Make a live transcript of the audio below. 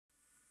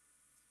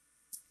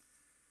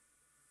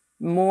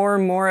More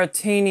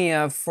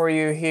Mauritania for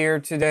you here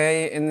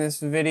today in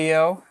this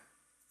video.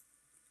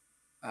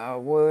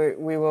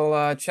 We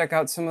will check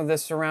out some of the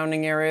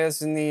surrounding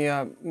areas in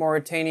the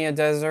Mauritania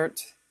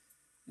desert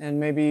and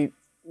maybe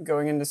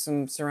going into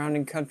some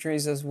surrounding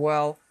countries as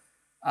well.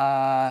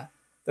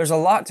 There's a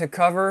lot to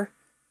cover,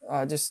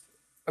 just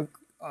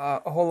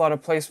a whole lot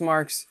of place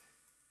marks,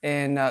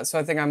 and so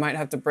I think I might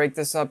have to break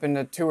this up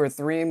into 2 or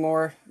 3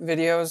 more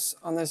videos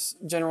on this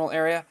general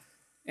area.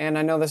 And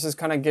I know this is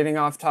kind of getting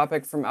off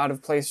topic from out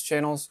of place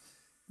channels,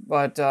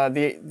 but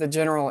the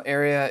general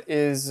area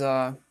is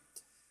kind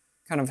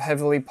of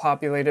heavily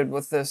populated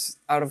with this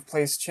out of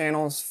place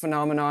channels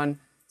phenomenon.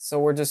 So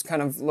we're just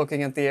kind of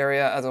looking at the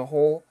area as a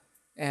whole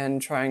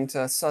and trying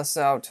to suss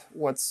out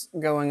what's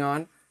going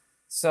on.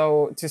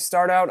 So to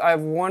start out, I have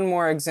one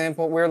more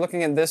example. We're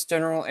looking at this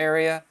general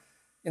area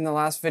in the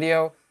last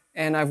video,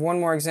 and I have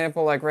one more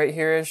example like right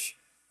here-ish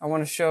I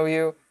want to show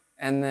you,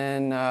 and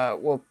then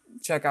we'll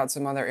check out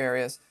some other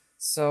areas.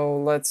 So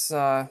let's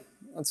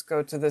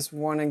go to this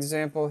one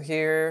example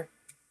here.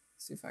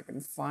 See if I can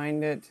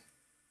find it.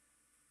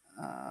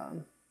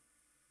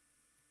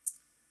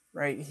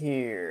 Right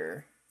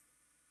here.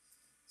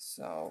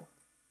 So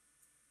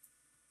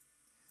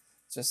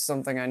just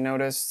something I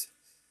noticed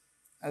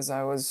as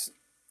I was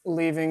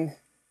leaving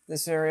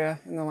this area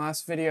in the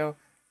last video.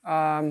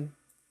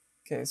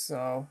 Okay,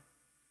 so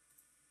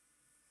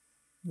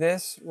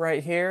this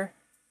right here,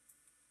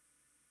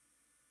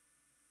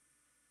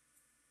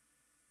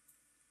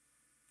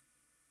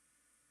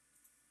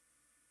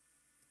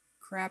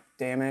 crap,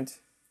 damn it.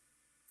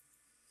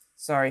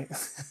 Sorry,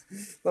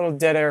 little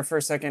dead air for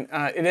a second.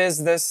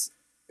 This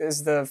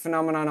is the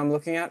phenomenon I'm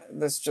looking at.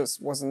 This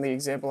just wasn't the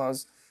example I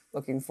was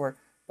looking for,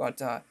 but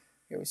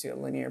here we see a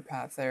linear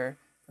path there,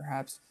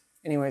 perhaps.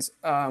 Anyways,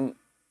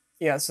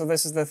 yeah, so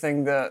this is the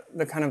thing, the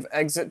kind of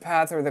exit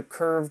path or the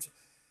curved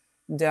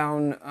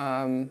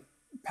down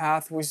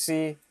path we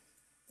see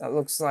that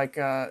looks like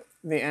the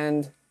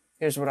end.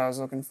 Here's what I was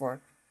looking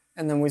for.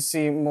 And then we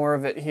see more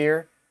of it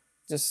here,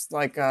 just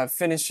like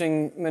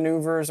finishing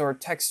maneuvers or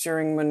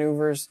texturing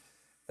maneuvers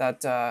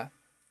that kind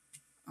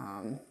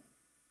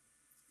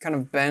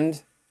of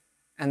bend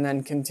and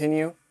then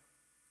continue,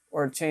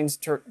 or change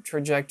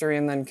trajectory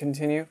and then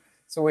continue.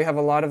 So we have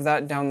a lot of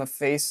that down the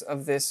face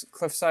of this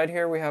cliffside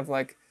here. We have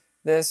like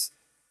this,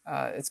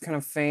 it's kind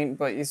of faint,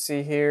 but you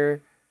see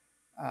here,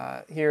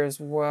 here as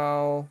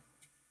well,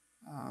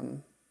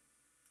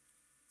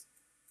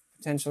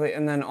 potentially.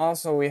 And then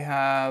also we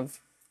have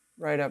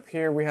right up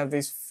here, we have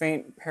these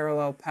faint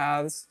parallel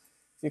paths.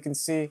 You can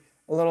see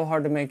a little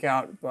hard to make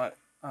out, but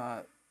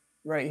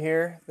right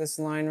here, this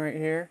line right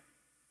here,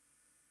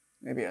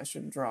 maybe I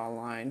should draw a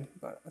line,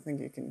 but I think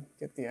you can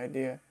get the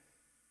idea.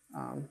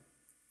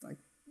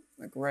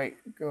 Like right,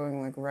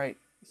 going like right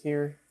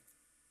here,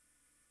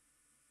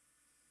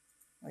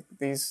 like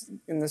these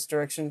in this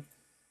direction.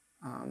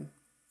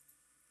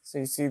 So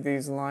you see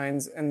these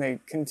lines, and they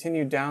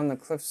continue down the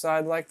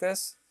cliffside like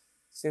this.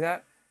 See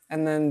that?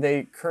 And then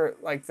they curve,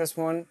 like this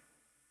one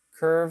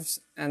curves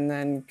and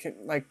then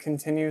like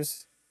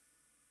continues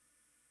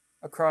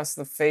across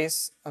the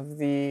face of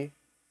the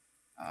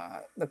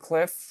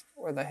cliff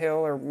or the hill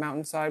or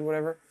mountainside,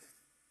 whatever.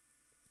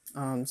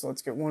 So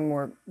let's get one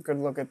more good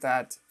look at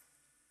that.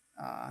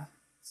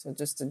 So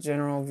just a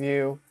general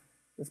view.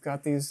 We've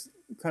got these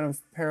kind of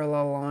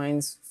parallel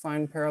lines,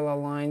 fine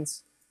parallel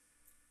lines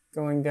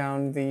going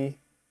down the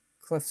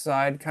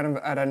cliffside, kind of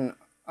at an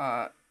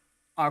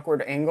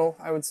awkward angle,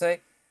 I would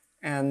say.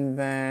 And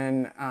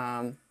then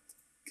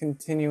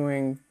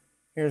continuing,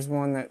 here's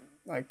one that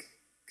like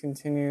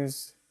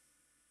continues,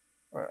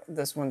 or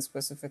this one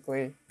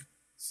specifically,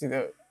 see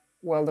the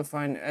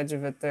well-defined edge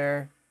of it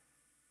there.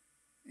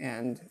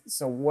 And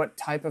so what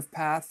type of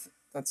path,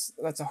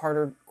 that's a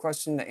harder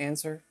question to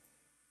answer,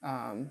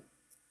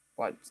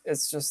 but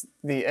it's just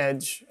the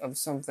edge of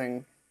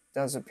something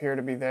does appear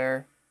to be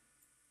there,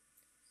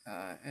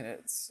 and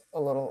it's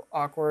a little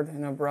awkward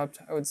and abrupt,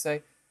 I would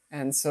say.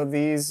 And so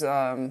these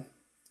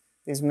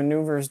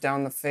maneuvers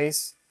down the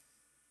face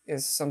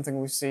is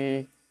something we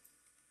see,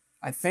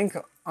 I think,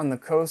 on the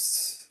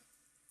coasts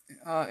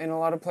in a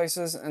lot of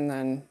places, and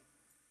then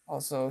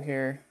also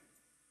here,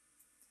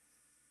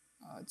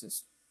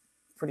 just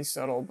pretty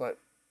subtle, but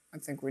I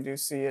think we do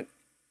see it.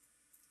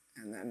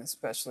 And then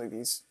especially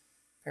these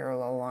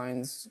parallel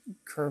lines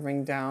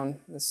curving down,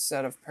 this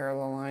set of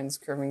parallel lines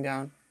curving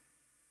down.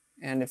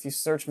 And if you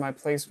search my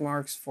place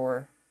marks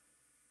for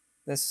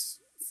this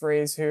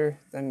phrase here,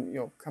 then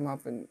you'll come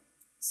up and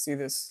see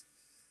this.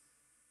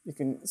 You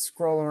can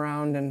scroll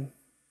around and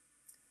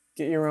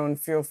get your own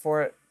feel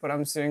for it, but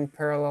I'm seeing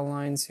parallel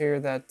lines here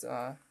that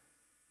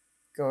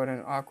go at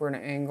an awkward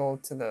angle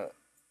to the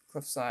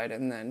cliffside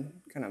and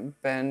then kind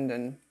of bend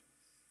and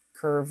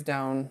curve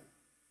down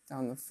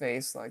the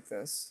face like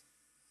this.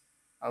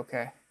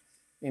 Okay,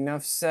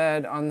 enough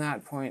said on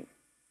that point.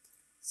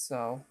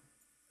 So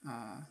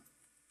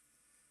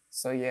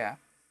yeah,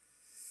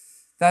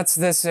 that's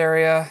this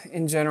area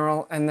in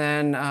general. And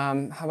then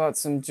how about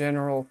some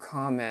general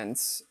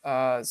comments?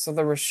 So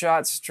the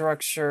Rashat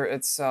structure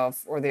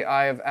itself, or the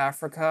Eye of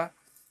Africa.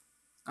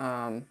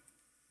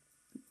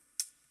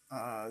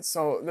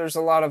 So there's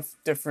a lot of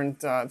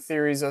different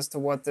theories as to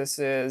what this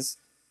is.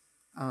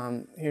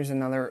 Here's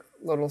another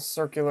little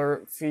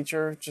circular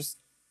feature, just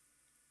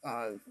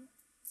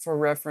for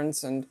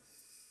reference and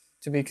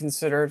to be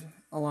considered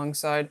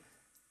alongside.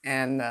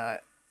 And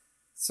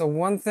so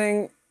one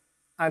thing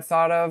I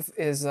thought of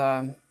is,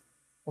 well,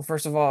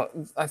 first of all,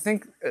 I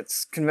think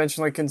it's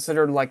conventionally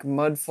considered like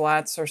mud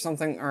flats or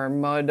something, or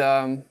mud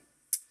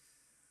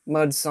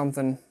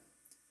something,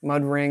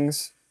 mud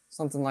rings,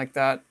 something like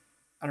that.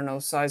 I don't know,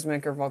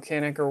 seismic or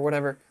volcanic or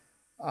whatever.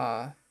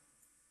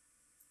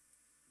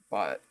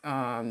 But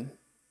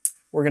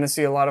we're going to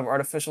see a lot of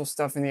artificial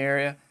stuff in the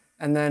area.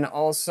 And then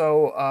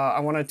also, I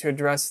wanted to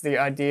address the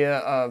idea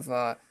of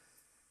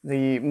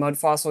the Mud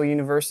Fossil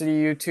University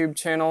YouTube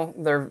channel.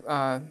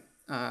 Their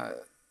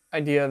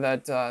idea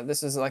that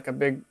this is like a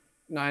big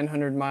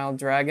 900-mile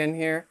dragon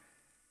here.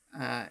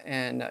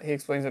 And he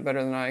explains it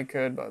better than I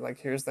could, but like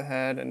here's the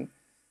head and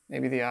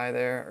maybe the eye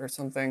there or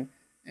something,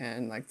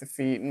 and like the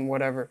feet and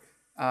whatever.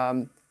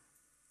 And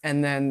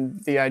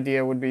then the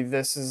idea would be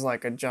this is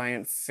like a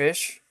giant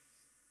fish.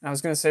 And I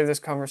was going to save this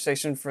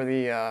conversation for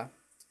the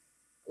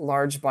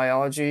large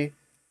biology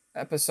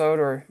episode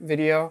or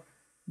video,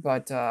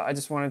 but I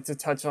just wanted to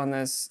touch on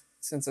this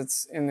since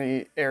it's in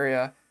the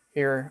area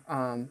here.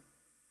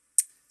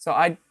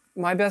 So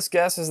my best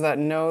guess is that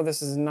no,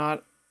 this is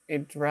not a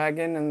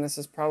dragon, and this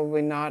is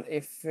probably not a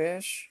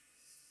fish.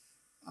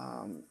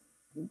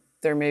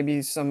 There may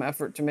be some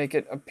effort to make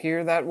it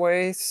appear that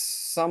way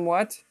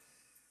somewhat.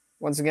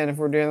 Once again, if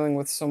we're dealing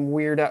with some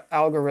weird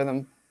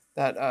algorithm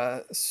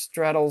that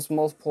straddles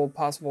multiple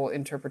possible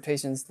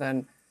interpretations,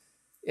 then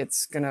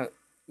it's going to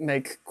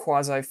make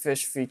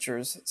quasi-fish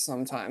features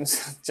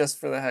sometimes, just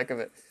for the heck of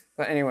it.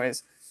 But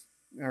anyways,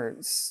 or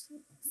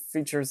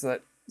features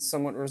that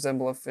somewhat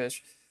resemble a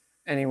fish.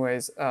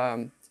 Anyways,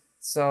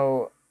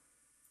 so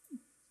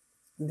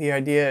the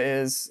idea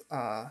is,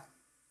 or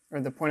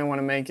the point I want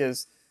to make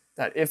is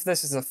that if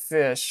this is a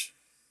fish,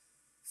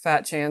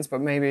 fat chance,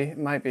 but maybe it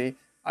might be,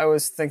 I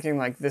was thinking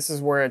like this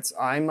is where its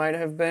eye might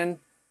have been.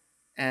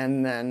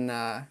 And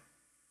then,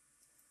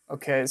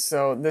 okay,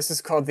 so this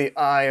is called the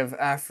Eye of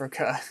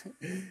Africa.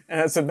 And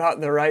it's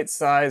about the right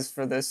size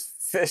for this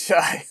fish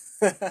eye.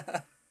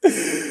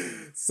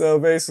 So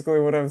basically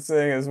what I'm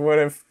saying is, what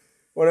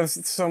if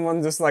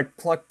someone just like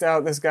plucked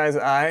out this guy's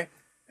eye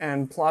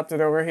and plopped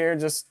it over here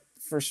just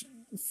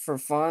for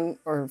fun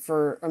or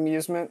for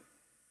amusement?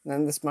 And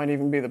then this might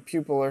even be the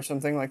pupil or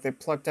something, like they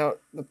plucked out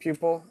the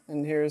pupil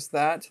and here's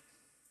that.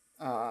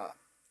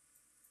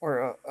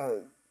 Or a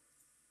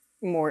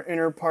more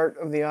inner part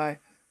of the eye.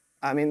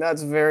 I mean,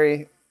 that's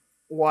very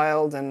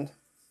wild and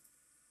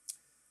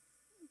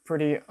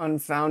pretty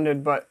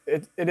unfounded, but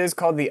it is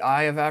called the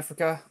Eye of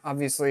Africa.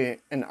 Obviously,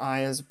 an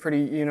eye is a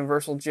pretty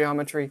universal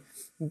geometry,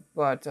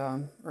 but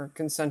or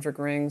concentric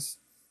rings,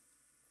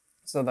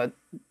 so that's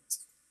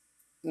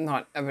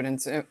not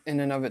evidence in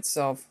and of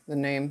itself, the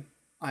name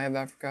Eye of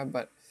Africa,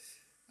 but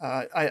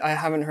I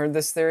haven't heard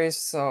this theory,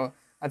 so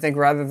I think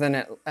rather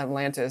than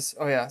Atlantis,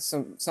 oh yeah,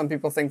 some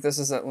people think this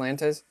is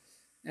Atlantis,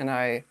 and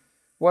I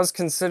was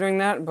considering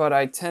that, but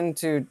I tend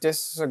to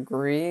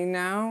disagree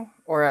now,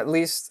 or at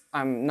least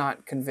I'm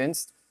not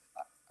convinced.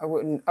 I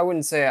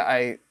wouldn't say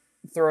I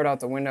throw it out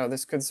the window.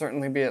 This could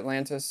certainly be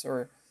Atlantis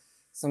or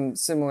some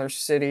similar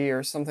city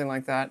or something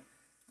like that.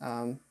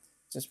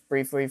 Just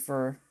briefly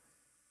for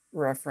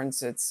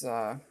reference, it's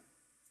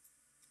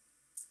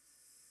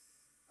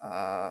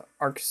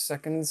arc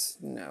seconds,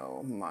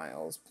 no,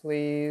 miles,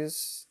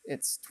 please.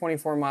 It's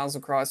 24 miles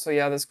across, so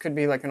yeah, this could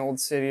be like an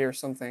old city or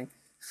something.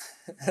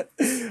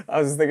 I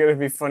was thinking it'd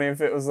be funny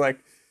if it was like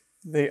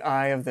the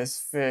eye of this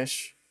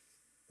fish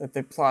that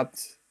they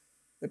plucked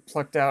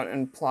out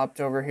and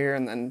plopped over here,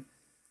 and then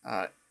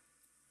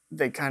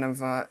they kind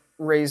of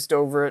raised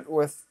over it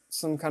with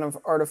some kind of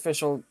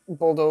artificial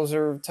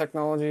bulldozer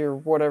technology or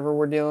whatever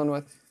we're dealing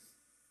with.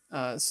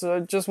 So I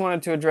just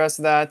wanted to address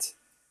that,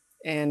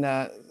 and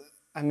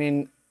I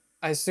mean,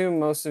 I assume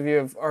most of you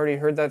have already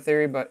heard that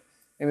theory, but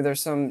maybe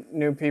there's some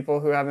new people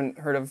who haven't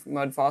heard of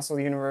Mud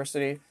Fossil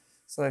University.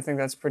 So I think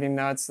that's pretty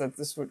nuts that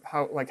this would,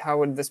 how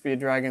would this be a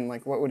dragon?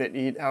 Like, what would it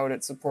eat? How would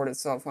it support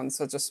itself on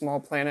such a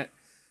small planet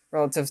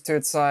relative to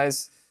its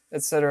size,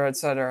 etc.,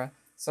 etc.?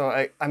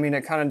 So I mean,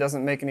 it kind of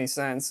doesn't make any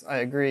sense. I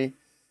agree.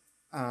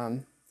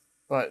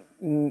 But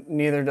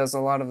neither does a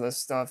lot of this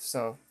stuff.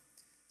 So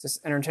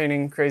just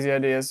entertaining crazy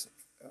ideas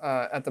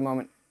at the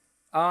moment.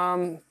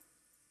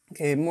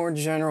 Okay, more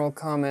general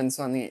comments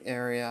on the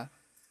area.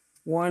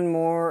 One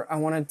more I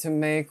wanted to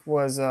make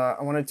was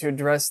I wanted to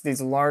address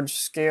these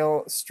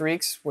large-scale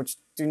streaks, which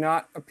do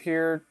not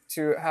appear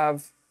to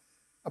have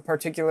a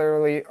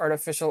particularly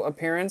artificial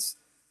appearance.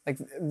 Like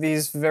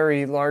these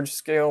very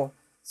large-scale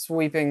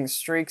sweeping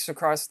streaks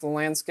across the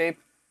landscape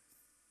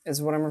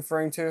is what I'm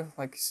referring to.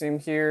 Like you see them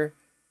here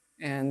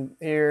and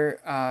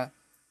here.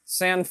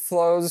 sand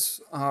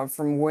flows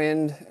from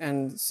wind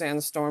and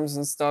sandstorms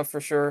and stuff for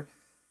sure.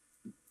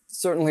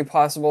 Certainly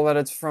possible that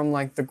it's from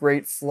like the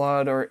Great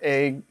Flood or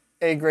a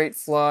Great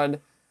Flood.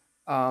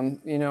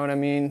 You know what I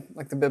mean?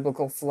 Like the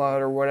biblical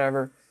flood or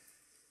whatever.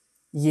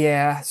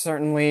 Yeah,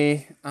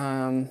 certainly.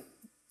 I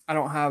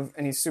don't have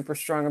any super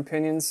strong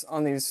opinions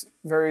on these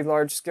very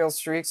large scale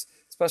streaks,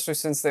 especially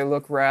since they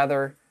look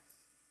rather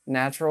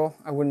natural.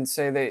 I wouldn't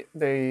say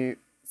they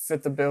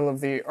fit the bill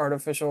of the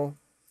artificial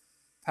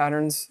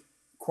patterns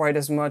quite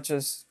as much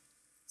as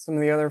some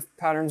of the other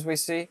patterns we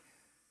see.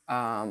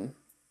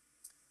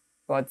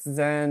 But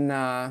then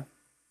I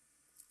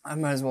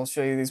might as well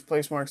show you these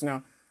place marks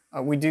now.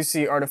 We do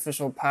see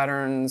artificial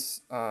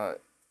patterns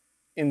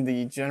in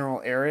the general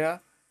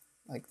area,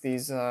 like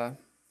these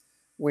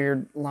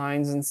weird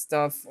lines and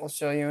stuff I'll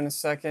show you in a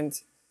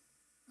second.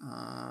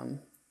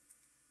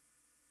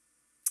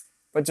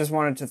 But just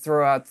wanted to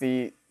throw out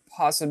the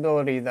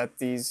possibility that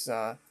these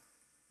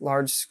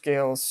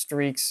large-scale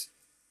streaks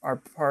are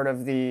part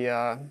of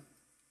the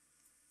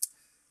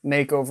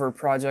makeover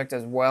project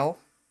as well,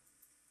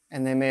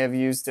 and they may have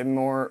used a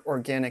more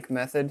organic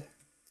method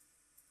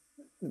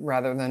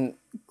rather than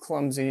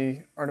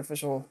clumsy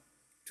artificial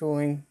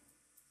tooling,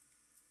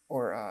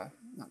 or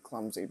not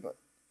clumsy, but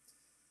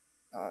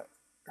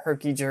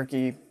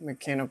herky-jerky,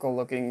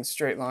 mechanical-looking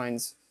straight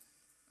lines.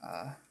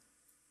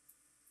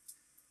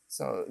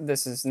 So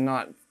this is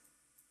not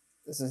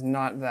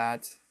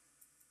that.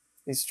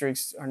 These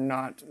streaks are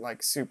not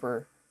like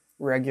super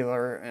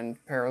regular and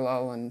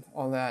parallel and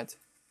all that,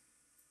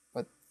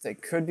 but they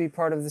could be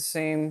part of the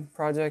same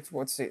project.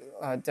 What's the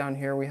down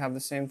here we have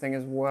the same thing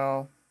as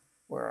well.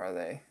 Where are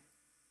they?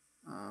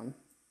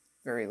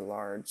 Very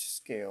large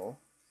scale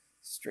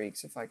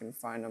streaks, if I can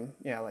find them.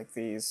 Yeah, like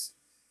these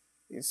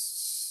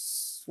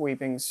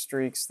sweeping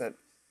streaks that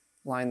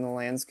line the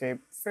landscape,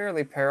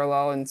 fairly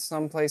parallel in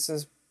some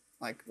places,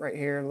 like right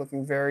here,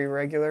 looking very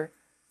regular.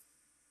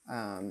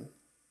 But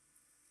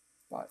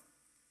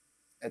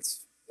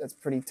it's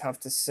pretty tough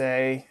to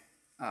say.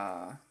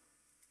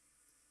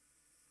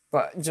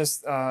 But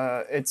just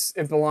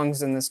it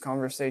belongs in this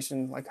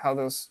conversation, like how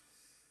those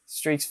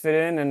streaks fit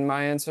in, and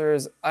my answer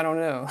is I don't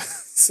know.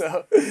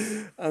 So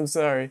I'm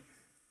sorry.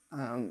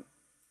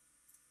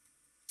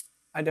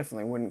 I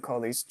definitely wouldn't call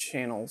these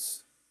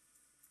channels.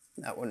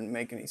 That wouldn't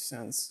make any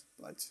sense,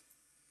 but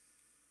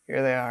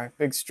here they are,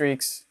 big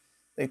streaks.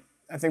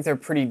 I think they're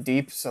pretty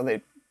deep, so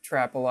they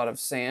trap a lot of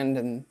sand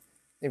and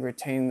they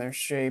retain their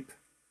shape.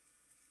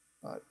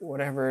 But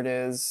whatever it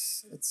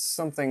is, it's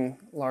something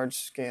large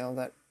scale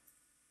that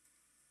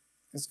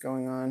is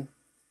going on.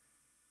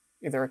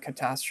 Either a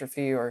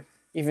catastrophe or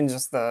even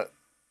just the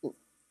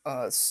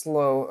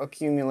slow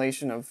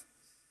accumulation of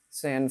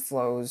sand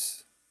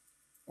flows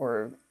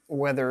or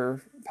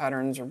weather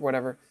patterns or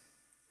whatever.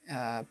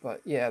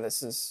 But yeah,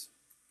 this is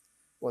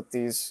what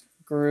these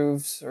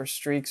grooves or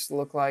streaks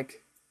look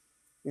like.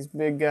 These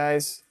big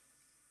guys.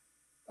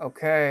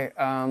 Okay,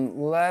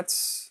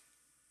 let's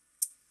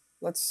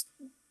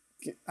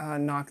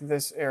knock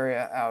this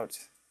area out,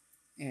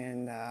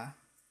 and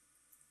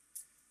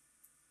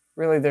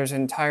really there's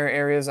entire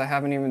areas I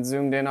haven't even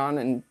zoomed in on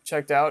and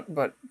checked out,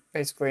 but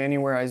basically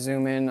anywhere I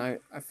zoom in I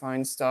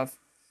find stuff.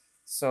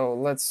 So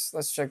let's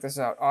check this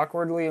out.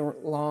 Awkwardly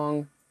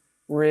long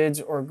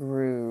ridge or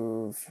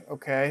groove.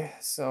 Okay,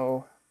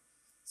 so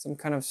some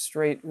kind of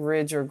straight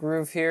ridge or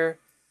groove here.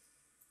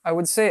 I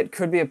would say it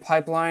could be a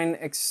pipeline,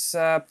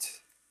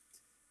 except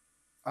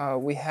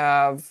we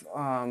have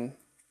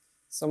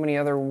so many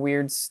other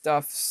weird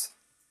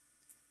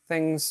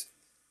things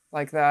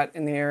like that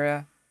in the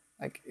area.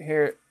 Like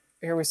here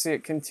we see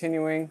it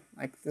continuing,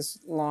 like this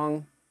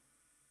long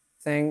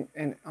thing,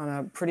 and on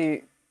a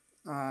pretty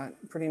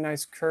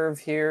nice curve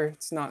here.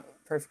 It's not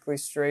perfectly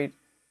straight.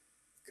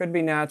 Could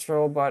be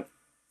natural, but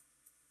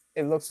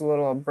it looks a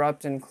little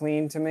abrupt and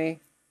clean to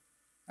me,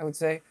 I would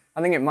say.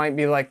 I think it might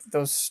be like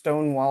those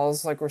stone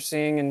walls like we're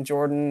seeing in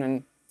Jordan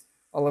and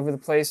all over the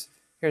place.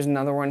 Here's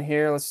another one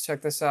here. Let's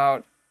check this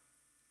out.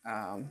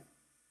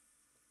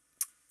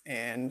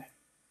 And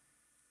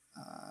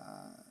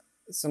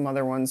some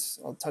other ones.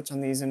 I'll touch on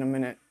these in a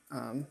minute.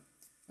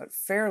 But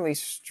fairly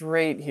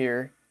straight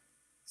here.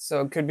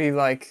 So it could be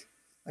like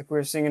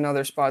we're seeing in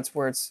other spots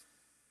where it's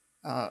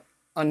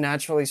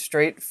unnaturally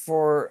straight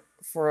for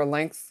a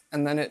length,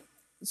 and then it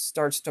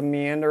starts to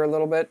meander a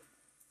little bit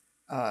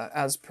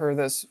as per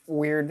this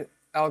weird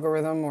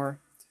algorithm or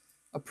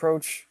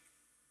approach.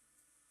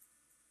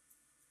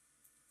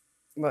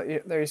 But yeah,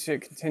 there you see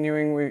it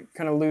continuing. We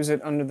kind of lose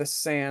it under the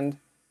sand,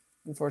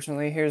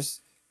 unfortunately.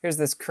 Here's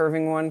this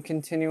curving one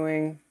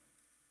continuing.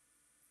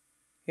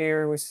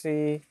 Here we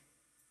see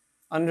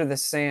under the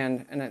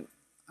sand, and it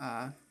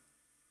I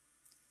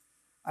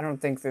don't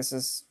think this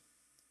is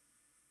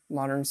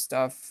modern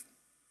stuff.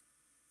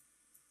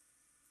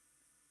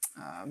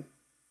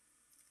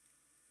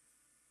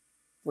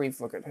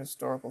 Brief look at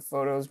historical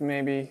photos,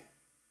 maybe.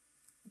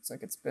 Looks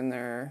like it's been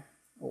there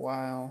a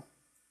while.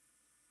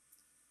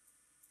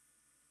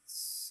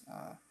 It's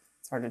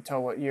hard to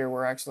tell what year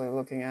we're actually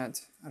looking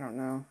at. I don't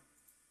know.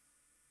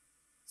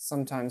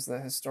 sometimes the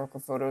historical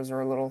photos are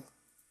a little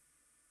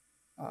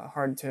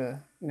hard to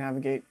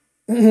navigate.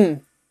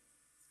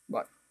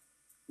 But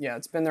yeah,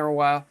 it's been there a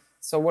while.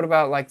 So what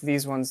about like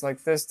these ones?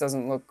 Like this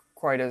doesn't look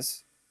quite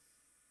as,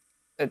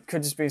 it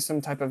could just be some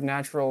type of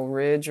natural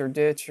ridge or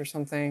ditch or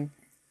something.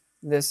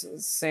 This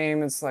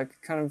same, it's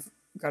like kind of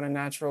got a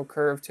natural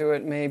curve to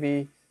it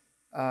maybe.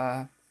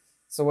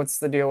 So what's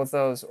the deal with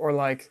those? Or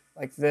like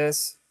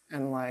this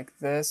and like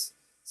this.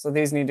 So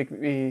these need to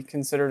be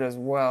considered as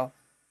well.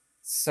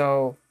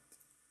 So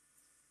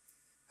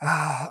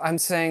I'm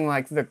saying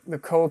like the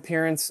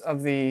co-appearance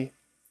of the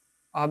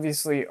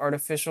obviously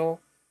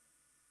artificial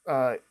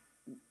kind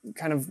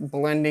of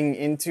blending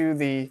into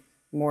the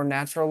more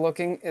natural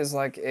looking is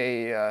like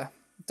a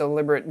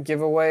deliberate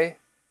giveaway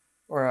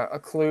or a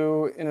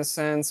clue in a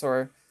sense,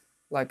 or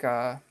like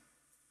a,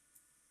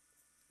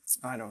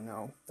 I don't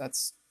know,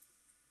 that's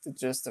the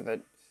gist of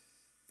it.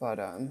 But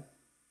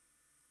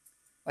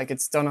like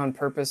it's done on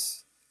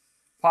purpose,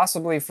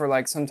 possibly for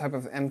like some type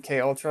of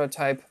MK Ultra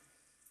type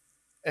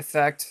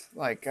effect,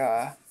 like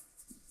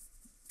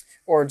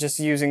or just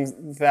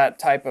using that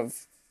type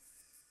of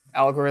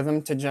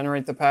algorithm to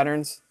generate the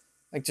patterns,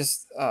 like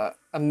just a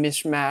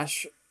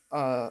mishmash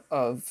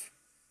of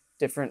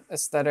different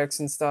aesthetics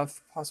and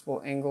stuff.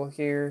 Possible angle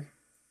here.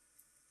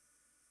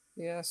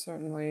 Yeah,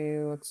 certainly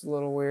looks a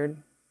little weird.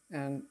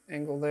 And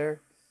angle there.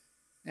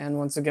 And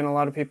once again, a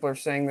lot of people are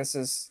saying this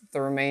is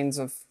the remains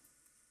of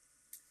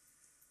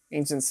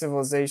ancient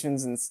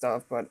civilizations and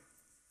stuff, but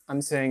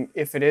I'm saying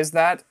if it is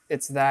that,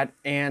 it's that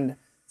and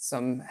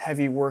some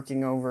heavy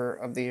working over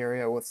of the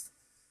area with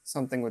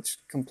something which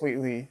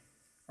completely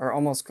or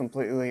almost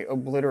completely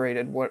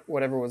obliterated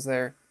whatever was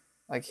there.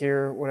 Like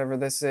here, whatever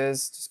this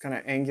is, just kind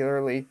of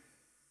angularly,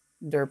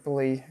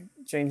 derpily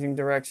changing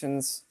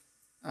directions.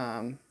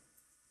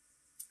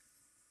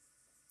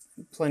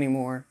 Plenty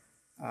more.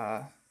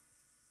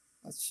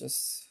 Let's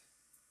just,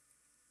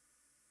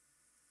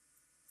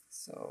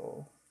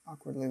 so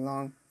awkwardly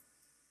long.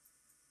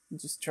 I'm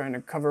just trying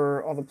to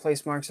cover all the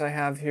place marks I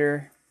have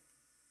here.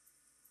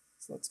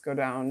 So let's go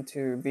down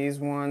to these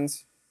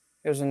ones.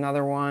 Here's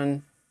another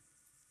one.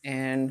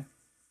 And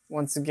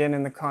once again,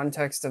 in the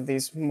context of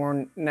these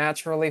more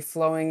naturally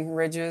flowing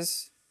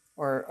ridges,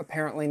 or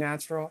apparently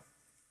natural,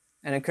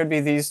 and it could be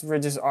these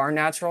ridges are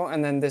natural,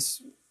 and then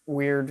this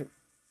weird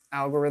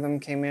algorithm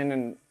came in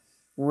and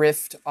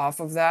riffed off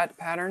of that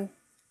pattern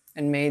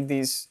and made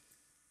these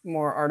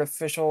more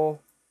artificial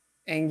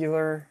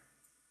angular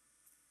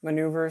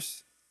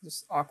maneuvers,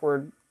 just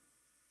awkward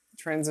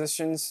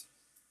transitions.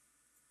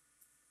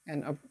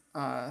 And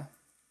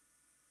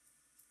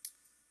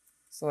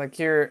so like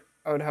here,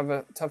 I would have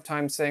a tough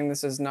time saying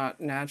this is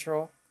not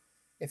natural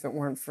if it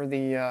weren't for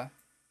the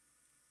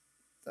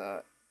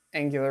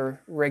angular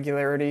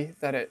regularity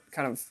that it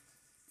kind of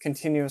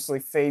continuously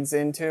fades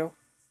into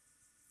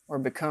or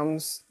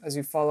becomes as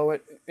you follow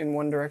it in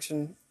one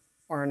direction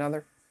or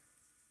another.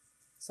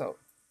 So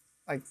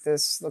like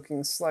this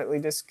looking slightly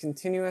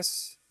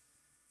discontinuous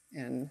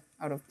and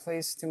out of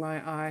place to my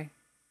eye.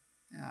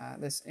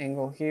 This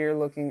angle here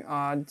looking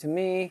odd to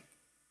me.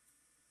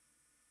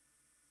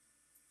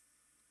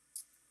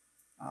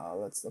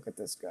 Let's look at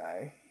this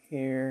guy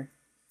here.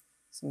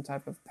 Some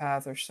type of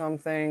path or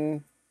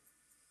something.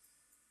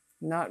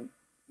 Not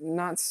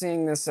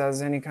seeing this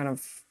as any kind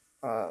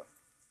of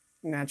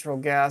natural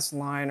gas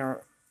line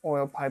or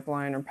oil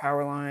pipeline or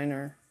power line,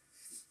 or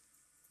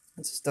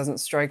it just doesn't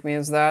strike me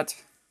as that,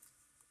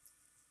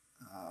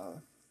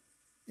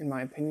 in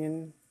my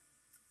opinion.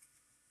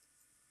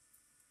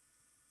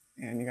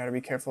 And you got to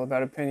be careful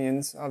about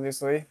opinions,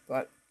 obviously,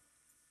 but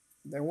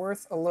they're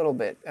worth a little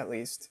bit at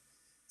least.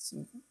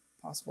 Some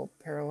possible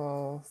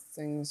parallel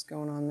things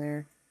going on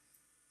there.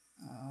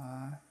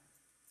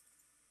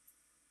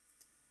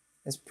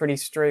 This pretty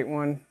straight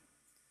one,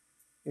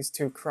 these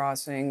two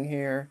crossing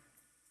here,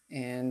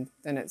 and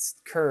then it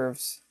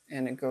curves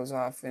and it goes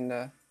off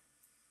into,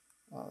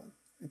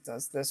 it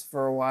does this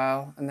for a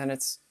while, and then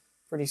it's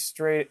pretty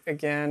straight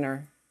again,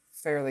 or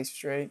fairly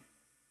straight.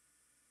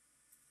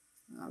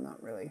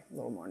 Not really, a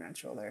little more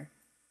natural there.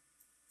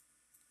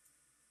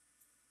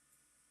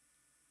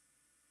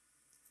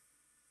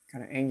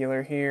 Kind of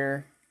angular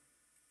here.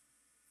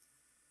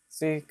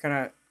 See,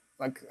 kind of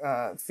like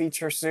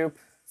feature soup,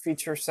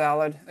 feature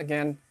salad.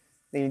 Again,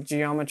 the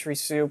geometry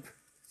soup,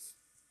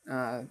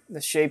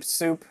 the shape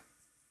soup,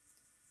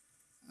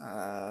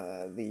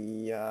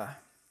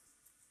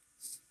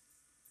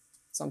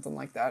 something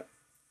like that.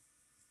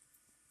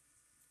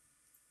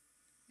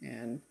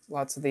 And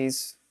lots of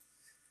these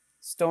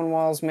stone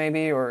walls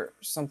maybe, or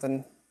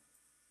something.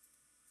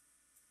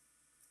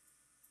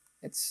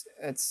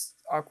 It's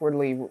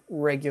awkwardly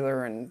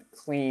regular and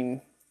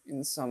clean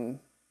in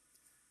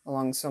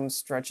along some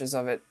stretches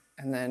of it,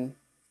 and then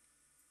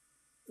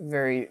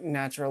very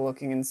natural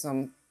looking in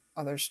some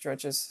other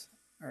stretches.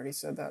 I already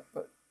said that,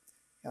 but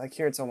yeah, like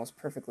here it's almost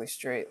perfectly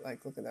straight.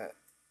 Like look at that.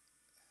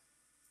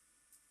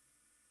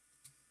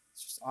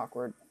 It's just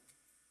awkward.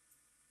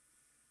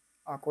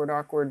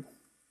 Awkward.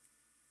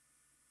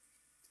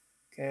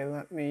 Okay,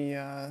 let me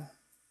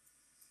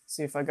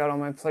see if I got all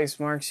my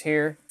place marks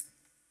here.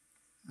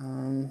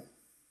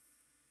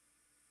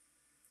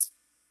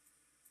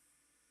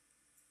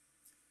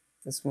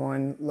 This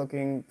one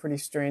looking pretty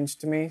strange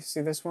to me.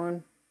 See this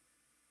one?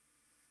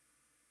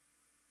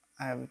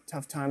 I have a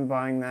tough time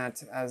buying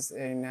that as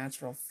a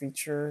natural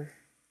feature.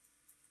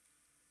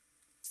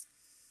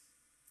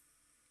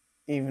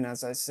 Even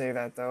as I say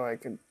that, though, I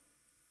could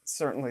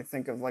certainly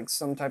think of like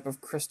some type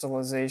of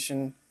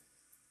crystallization,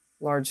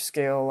 large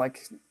scale,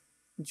 like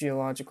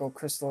geological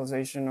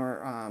crystallization,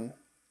 or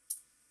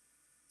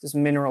just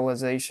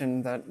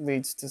mineralization that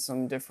leads to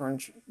some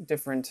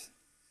different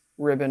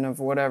ribbon of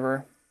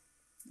whatever.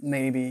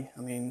 Maybe,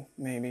 I mean,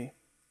 maybe.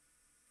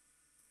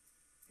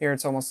 Here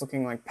it's almost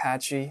looking like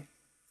patchy.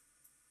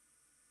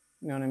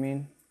 You know what I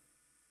mean?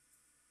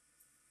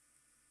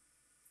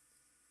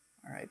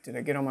 All right, did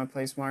I get all my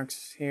place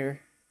marks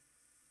here?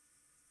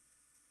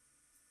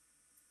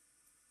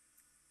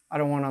 I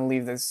don't want to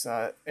leave this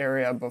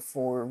area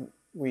before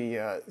we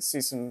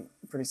see some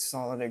pretty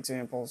solid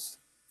examples.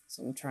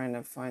 So I'm trying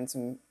to find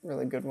some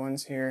really good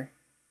ones here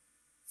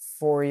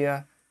for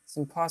you.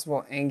 Some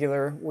possible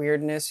angular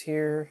weirdness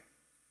here,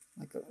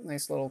 like a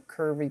nice little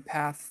curvy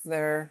path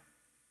there,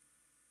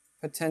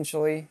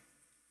 potentially.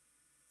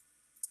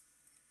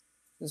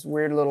 Just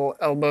weird little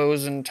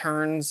elbows and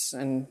turns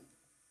and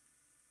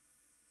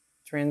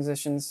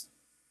transitions.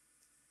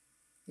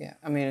 Yeah,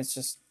 I mean, it's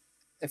just,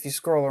 if you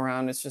scroll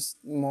around, it's just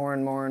more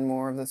and more and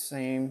more of the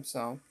same.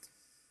 So,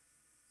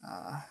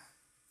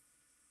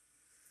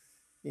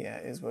 yeah,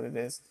 it is what it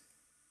is.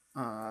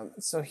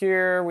 So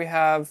here we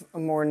have a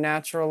more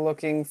natural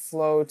looking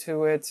flow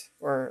to it,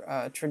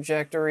 or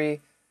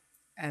trajectory.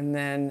 And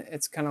then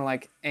it's kind of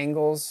like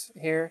angles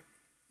here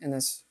in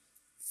this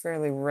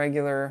fairly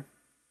regular,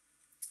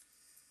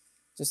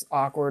 just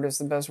awkward is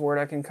the best word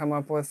I can come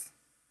up with.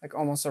 Like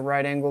almost a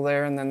right angle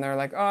there, and then they're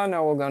like, oh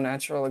no, we'll go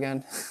natural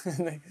again.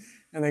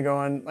 and they go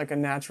on like a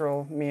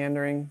natural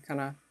meandering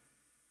kind of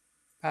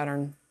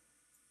pattern.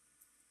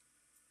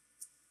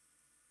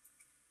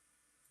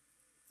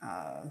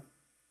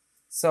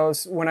 So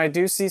when I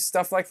do see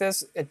stuff like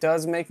this, it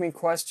does make me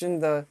question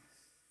the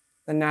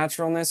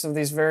naturalness of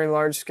these very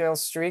large scale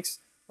streaks.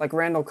 Like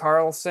Randall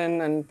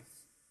Carlson and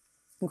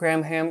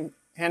Graham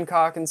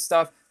Hancock and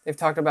stuff, they've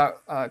talked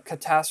about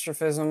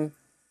catastrophism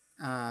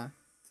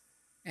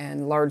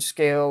and large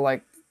scale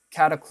like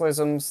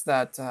cataclysms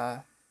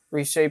that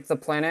reshape the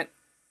planet.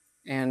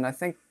 And I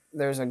think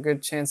there's a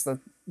good chance that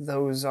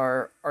those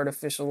are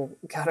artificial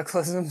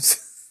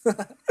cataclysms.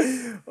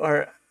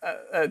 Or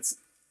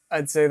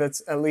I'd say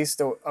that's at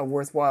least a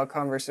worthwhile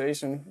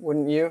conversation,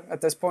 wouldn't you,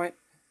 at this point?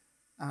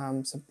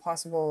 Some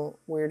possible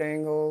weird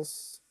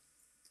angles,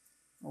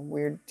 a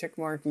weird tick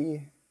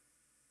marky,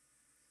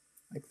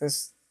 like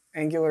this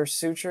angular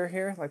suture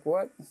here. Like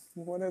what?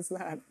 What is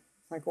that?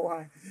 Like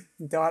why?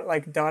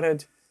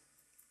 Dotted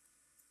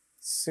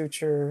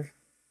suture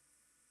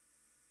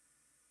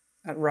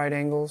at right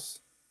angles.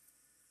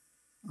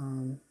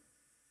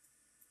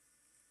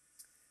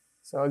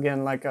 So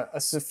again, like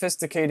a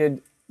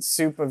sophisticated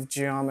soup of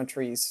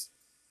geometries.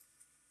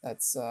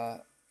 That's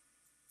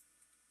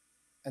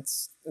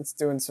it's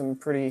doing some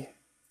pretty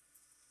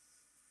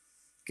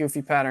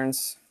goofy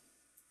patterns.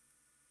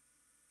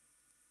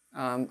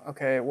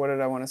 Okay, what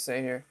did I want to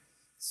say here?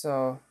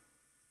 So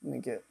let me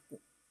get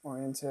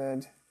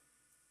oriented.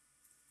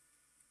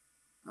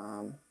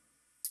 All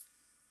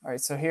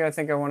right, so here I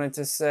think I wanted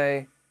to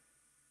say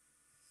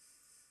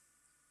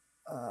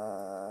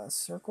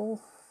circle.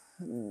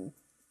 Never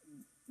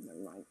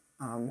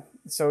mind.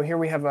 So here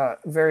we have a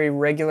very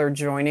regular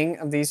joining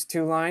of these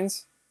two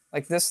lines.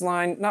 Like this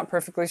line, not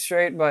perfectly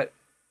straight, but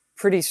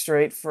pretty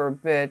straight for a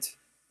bit,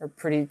 or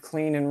pretty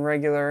clean and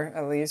regular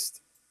at least,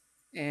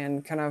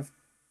 and kind of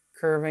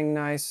curving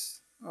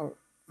nice,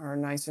 or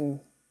nice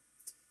and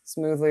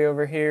smoothly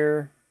over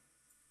here,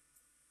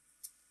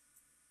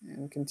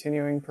 and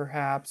continuing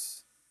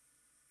perhaps.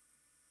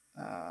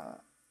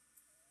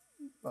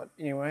 But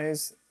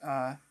anyways,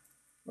 where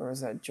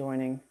was that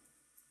joining?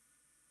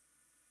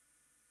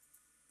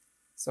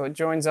 So it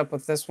joins up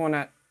with this one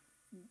at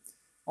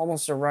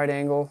almost a right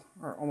angle,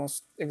 or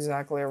almost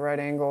exactly a right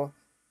angle.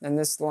 And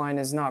this line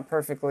is not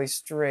perfectly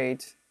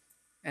straight,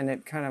 and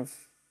it kind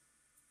of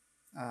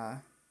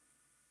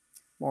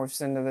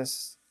morphs into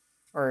this,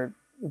 or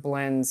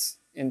blends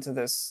into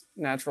this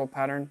natural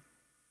pattern.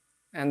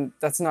 And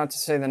that's not to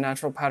say the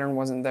natural pattern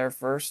wasn't there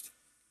first,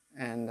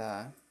 and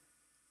the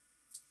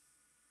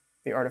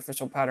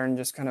artificial pattern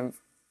just kind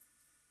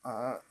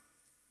of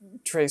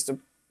traced a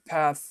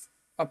path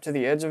up to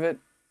the edge of it,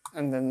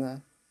 and then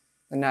the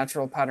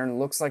natural pattern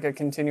looks like a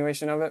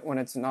continuation of it when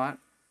it's not.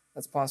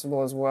 That's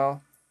possible as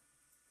well.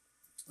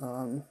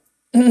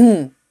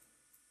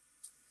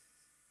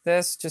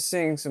 This, just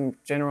seeing some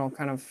general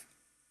kind of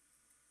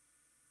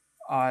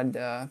odd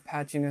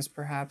patchiness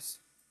perhaps.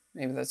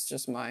 Maybe that's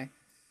just my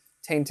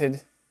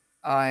tainted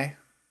eye.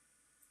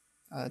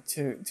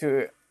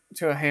 To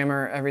a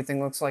hammer, everything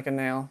looks like a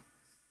nail.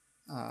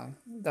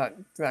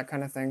 That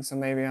kind of thing. So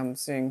maybe I'm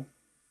seeing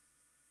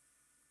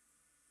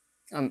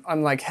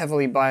I'm like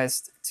heavily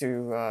biased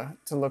to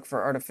look for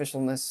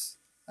artificialness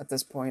at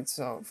this point,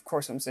 so of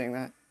course I'm seeing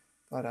that.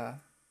 But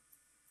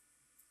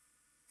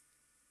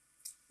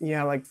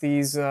yeah, like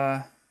these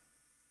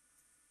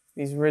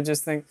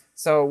ridges thing.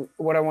 So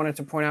what I wanted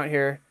to point out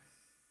here,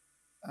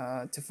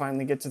 to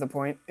finally get to the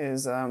point,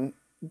 is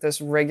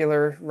this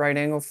regular right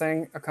angle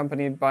thing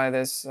accompanied by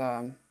this,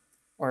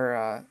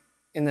 or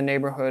in the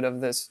neighborhood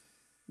of this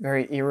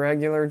very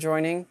irregular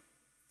joining.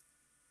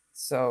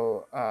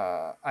 So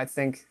I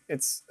think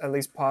it's at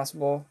least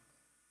possible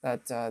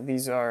that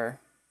these are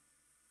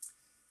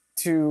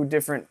two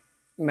different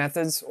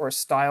methods or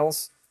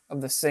styles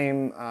of the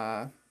same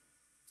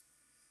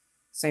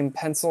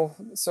pencil,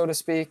 so to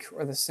speak,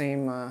 or the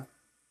same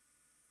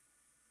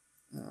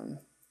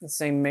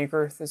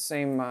maker, the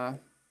same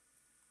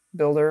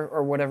builder,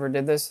 or whatever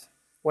did this,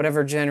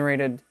 whatever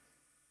generated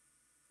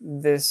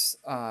this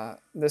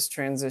this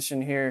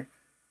transition here,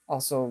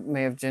 also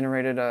may have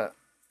generated a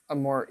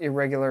more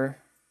irregular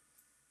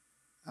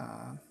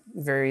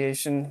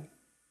variation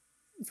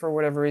for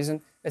whatever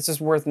reason. It's just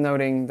worth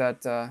noting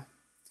that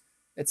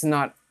it's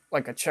not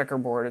like a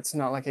checkerboard. It's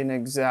not like an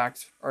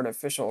exact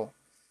artificial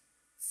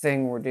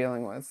thing we're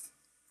dealing with.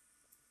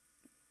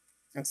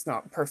 It's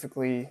not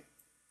perfectly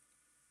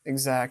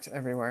exact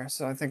everywhere.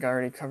 So I think I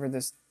already covered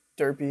this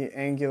derpy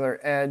angular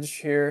edge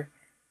here.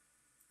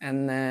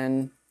 And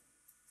then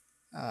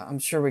I'm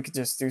sure we could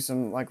just do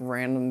some like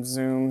random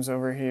zooms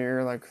over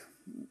here, like,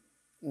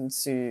 and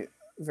see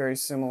very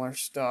similar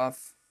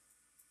stuff.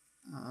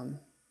 I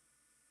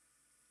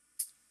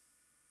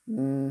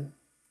mean,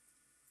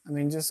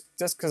 just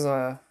because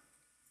a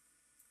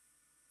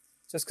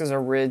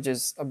ridge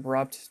is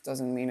abrupt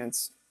doesn't mean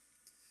it's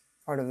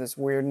part of this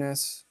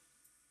weirdness.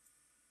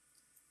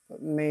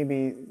 But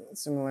maybe a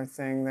similar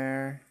thing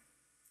there.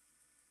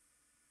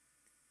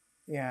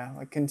 Yeah,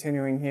 like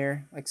continuing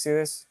here. Like, see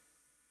this?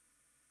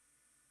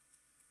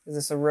 Is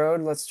this a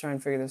road? Let's try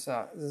and figure this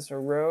out. Is this a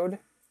road?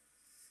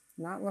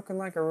 Not looking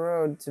like a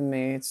road to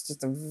me. It's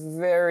just a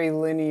very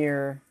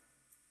linear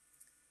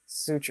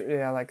suture.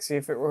 Yeah, like, see,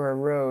 if it were a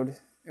road,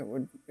 it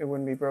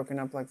wouldn't be broken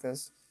up like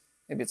this.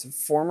 Maybe it's a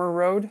former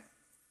road,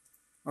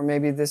 or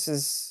maybe this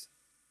is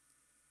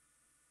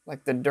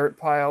like the dirt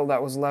pile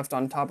that was left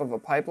on top of a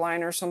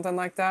pipeline or something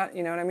like that.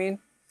 You know what I mean?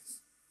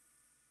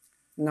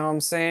 Know what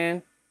I'm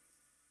saying?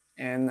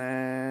 And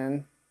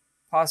then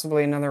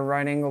possibly another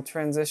right angle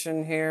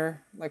transition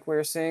here, like we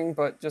were seeing,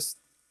 but just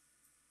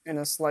in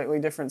a slightly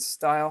different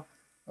style.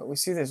 But we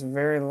see this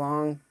very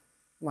long,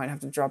 might have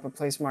to drop a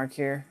place mark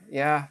here.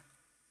 Yeah,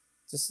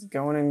 just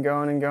going and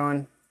going and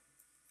going.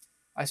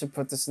 I should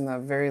put this in the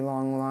very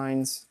long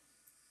lines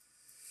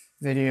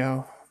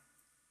video.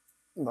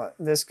 But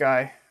this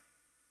guy,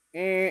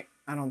 I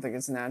don't think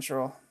it's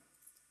natural.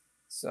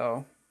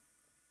 So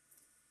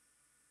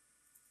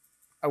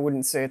I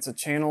wouldn't say it's a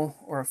channel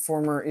or a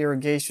former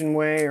irrigation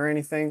way or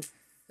anything.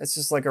 It's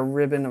just like a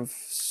ribbon of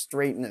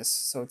straightness.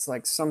 So it's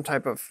like some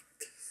type of,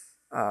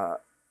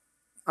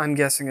 I'm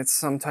guessing it's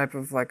some type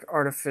of like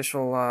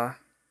artificial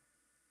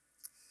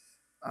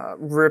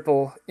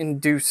ripple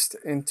induced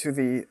into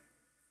the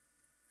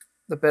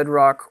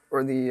bedrock,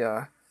 or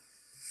the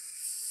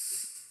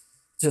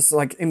just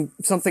like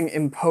something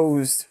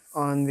imposed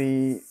on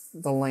the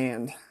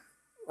land,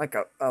 like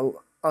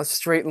a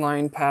straight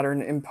line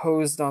pattern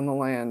imposed on the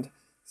land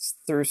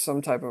through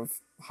some type of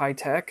high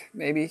tech,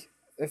 maybe,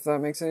 if that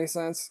makes any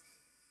sense.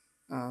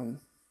 And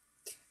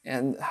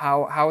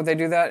how would they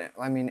do that?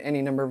 I mean,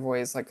 any number of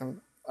ways, like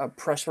a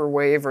pressure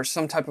wave or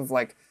some type of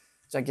like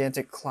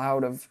gigantic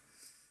cloud of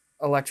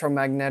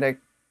electromagnetic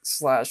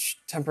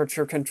 /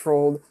 temperature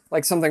controlled,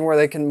 like something where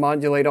they can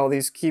modulate all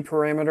these key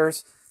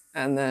parameters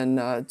and then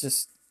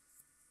just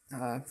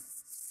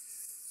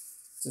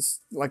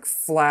like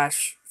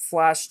flash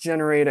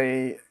generate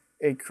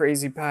a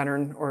crazy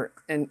pattern, or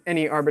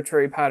any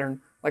arbitrary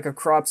pattern, like a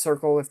crop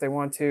circle if they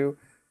want to,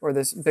 or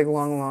this big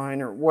long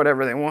line, or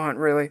whatever they want,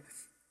 really.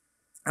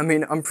 I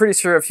mean, I'm pretty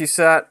sure if you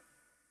sat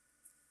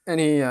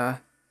any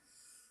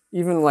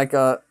even like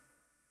a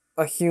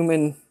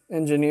human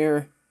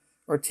engineer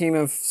or team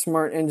of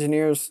smart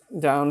engineers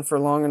down for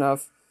long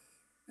enough,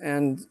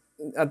 and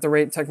at the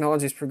rate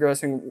technology is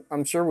progressing,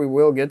 I'm sure we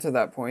will get to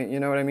that point, you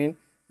know what I mean?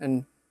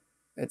 And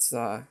it's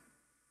I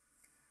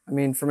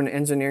mean, from an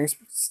engineering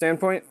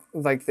standpoint,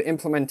 like the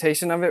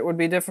implementation of it would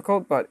be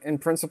difficult, but in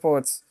principle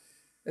it's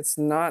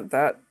not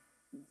that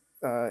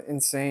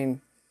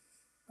insane.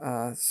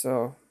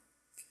 So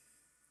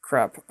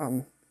crap,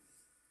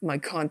 my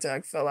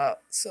contact fell out,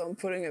 so I'm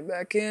putting it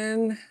back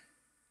in.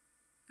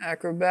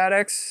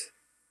 Acrobatics.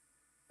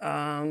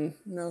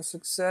 No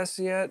success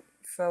yet.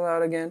 Fell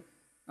out again.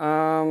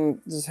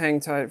 Just hang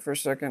tight for a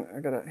second.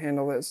 I gotta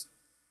handle this.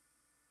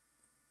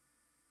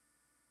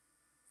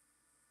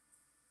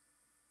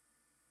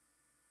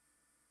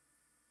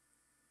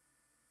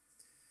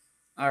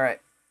 All right,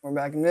 we're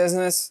back in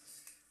business.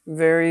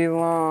 Very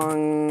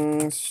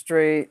long,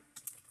 straight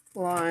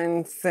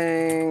line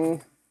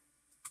thing.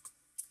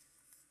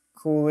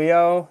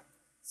 Coolio.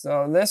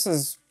 So this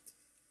is,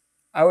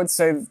 I would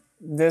say,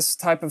 this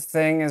type of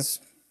thing is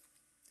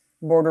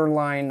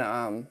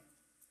borderline,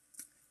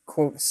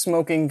 quote,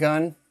 smoking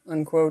gun,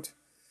 unquote.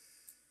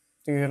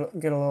 To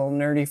get a little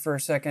nerdy for a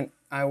second,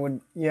 I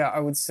would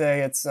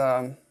say it's,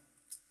 this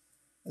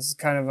is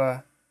kind of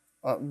a,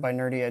 by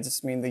nerdy, I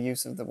just mean the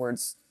use of the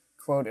words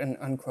quote and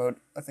unquote.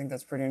 I think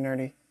that's pretty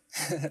nerdy.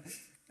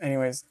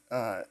 Anyways,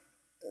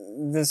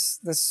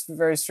 this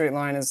very straight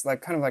line is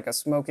like kind of like a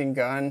smoking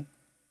gun,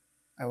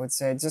 I would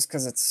say, just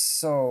because it's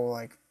so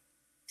like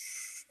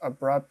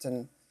abrupt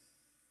and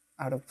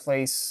out of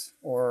place,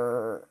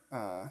 or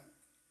kind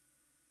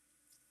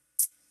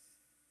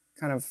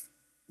of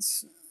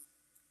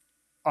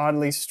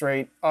oddly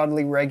straight,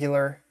 oddly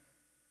regular,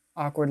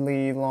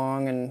 awkwardly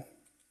long, and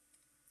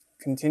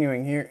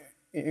continuing here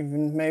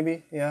even,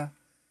 maybe, yeah,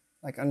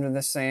 like under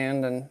the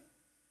sand, and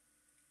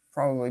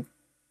probably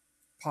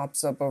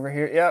pops up over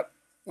here. Yep.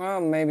 Well,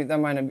 maybe that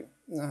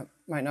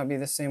might not be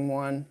the same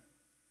one.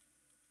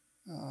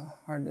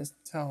 Hard to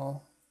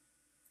tell.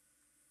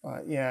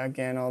 But yeah,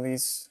 again, all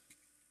these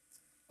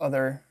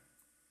other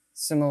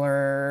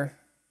similar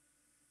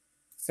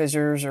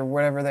fissures or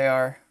whatever they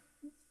are.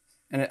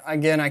 And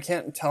again, I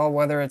can't tell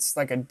whether it's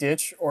like a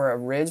ditch or a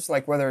ridge,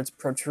 like whether it's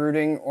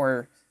protruding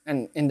or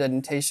an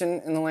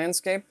indentation in the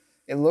landscape.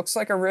 It looks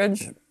like a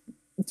ridge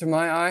to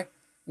my eye.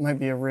 It might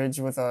be a ridge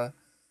with a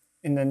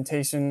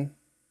indentation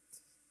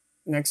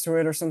next to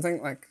it or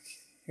something. Like,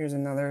 here's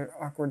another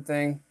awkward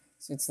thing.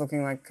 See, it's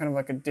looking like kind of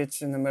like a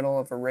ditch in the middle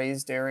of a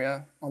raised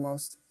area,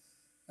 almost,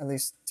 at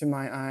least to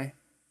my eye.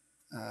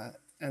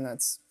 And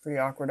that's pretty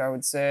awkward, I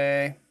would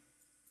say.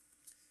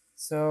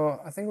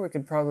 So I think we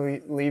could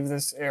probably leave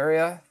this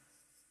area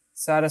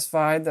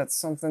satisfied that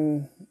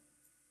something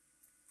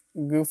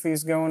goofy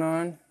is going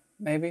on,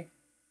 maybe.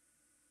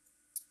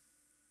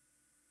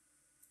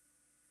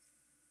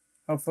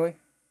 Hopefully.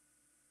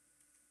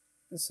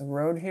 Is a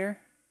road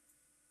here?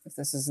 If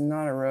this is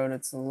not a road,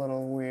 it's a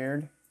little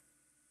weird.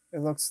 It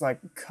looks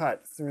like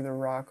cut through the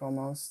rock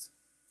almost.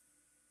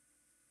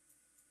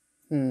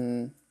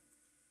 And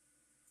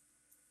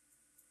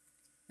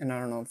I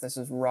don't know if this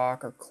is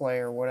rock or clay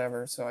or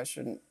whatever, so I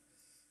shouldn't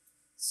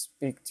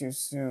speak too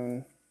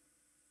soon.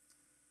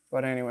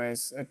 But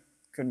anyways, it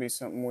could be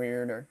something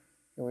weird, or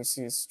here we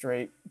see a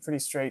pretty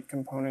straight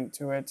component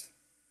to it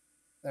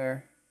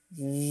there.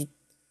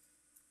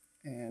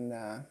 And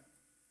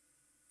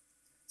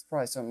it's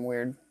probably something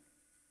weird.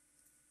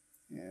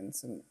 And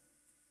some,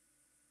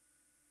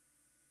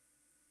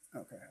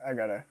 okay, I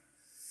gotta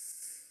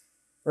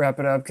wrap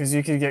it up because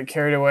you could get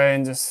carried away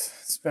and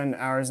just spend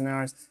hours and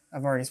hours.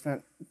 I've already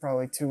spent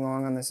probably too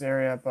long on this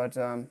area, but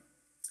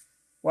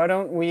why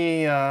don't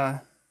we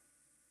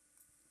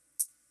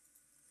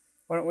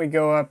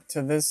go up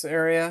to this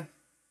area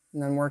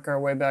and then work our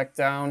way back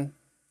down?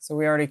 So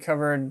we already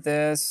covered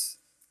this,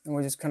 and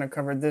we just kind of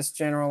covered this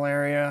general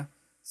area.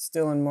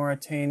 Still in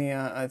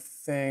Mauritania, I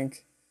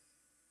think.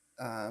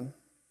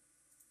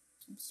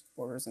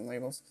 Borders and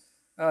labels.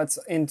 It's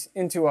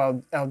into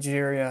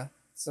Algeria.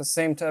 It's the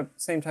same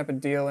type of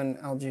deal in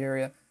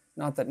Algeria.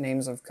 Not that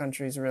names of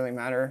countries really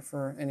matter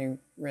for any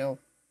real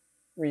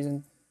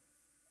reason.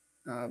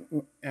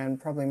 And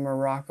probably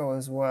Morocco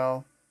as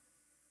well.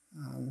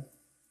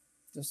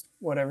 Just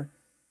whatever.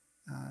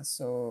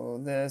 So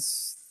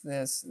this,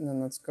 and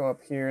then let's go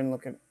up here and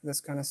look at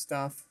this kind of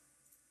stuff.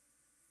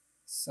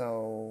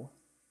 So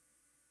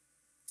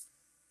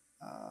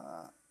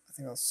I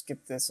think I'll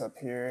skip this up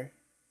here.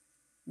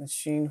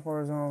 Machine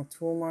horizontal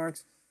tool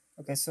marks.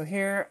 Okay, so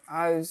here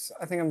I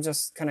think I'm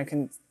just kind of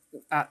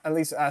at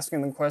least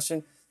asking the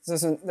question.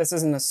 This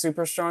isn't a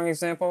super strong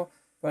example,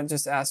 but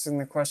just asking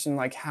the question,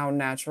 like, how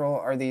natural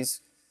are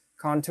these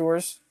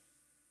contours?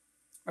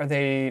 Are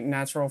they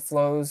natural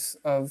flows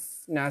of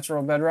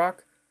natural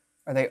bedrock?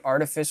 Are they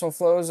artificial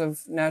flows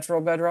of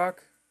natural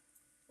bedrock?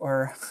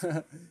 Or,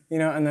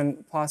 and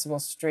then possible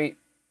straight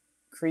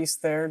crease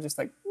there, just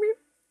like, beep.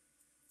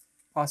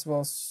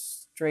 Possible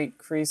straight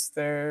crease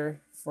there,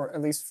 for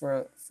at least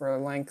for a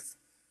length.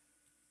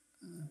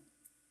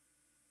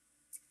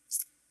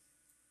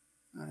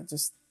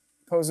 Just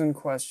posing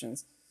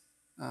questions.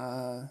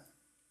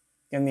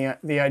 Again,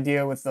 the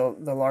idea with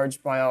the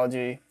large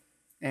biology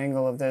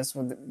angle of this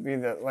would be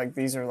that, like,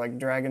 these are like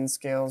dragon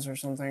scales or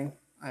something.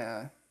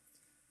 I'm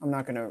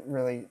not going to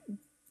really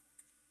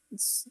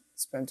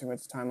spend too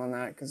much time on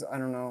that because I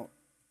don't know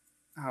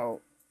how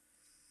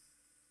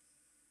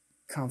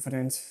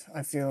confident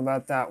I feel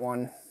about that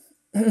one.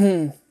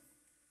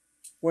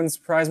 Wouldn't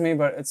surprise me,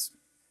 but it's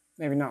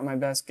maybe not my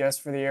best guess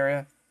for the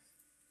area.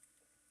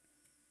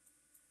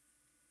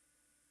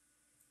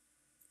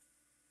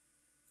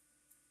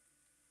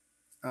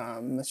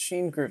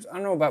 Machine groups. I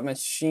don't know about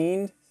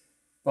machined,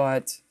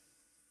 but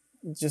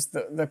just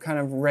the kind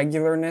of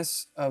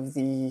regularness of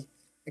the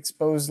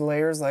exposed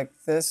layers like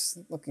this,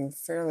 looking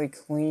fairly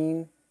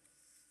clean.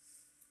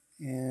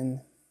 And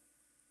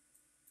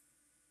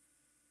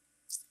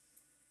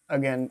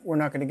again, we're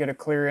not going to get a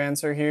clear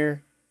answer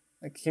here.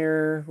 Like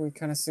here, we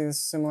kind of see this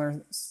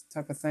similar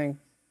type of thing.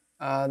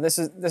 This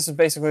is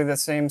basically the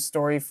same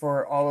story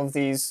for all of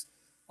these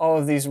all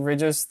of these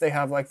ridges, they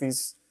have like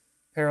these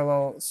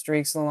parallel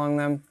streaks along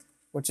them,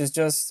 which is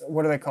just,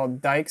 what are they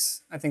called?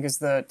 Dikes, I think is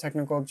the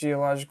technical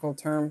geological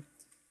term.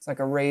 It's like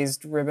a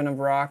raised ribbon of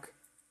rock.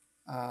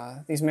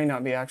 These may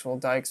not be actual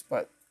dikes,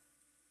 but,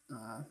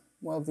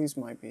 well, these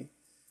might be.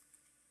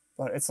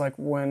 But it's like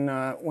when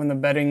the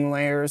bedding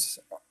layers,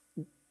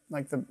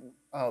 like the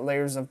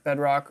layers of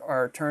bedrock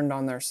are turned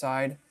on their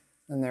side,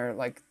 and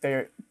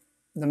the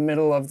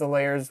middle of the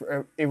layers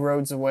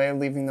erodes away,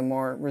 leaving the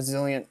more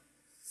resilient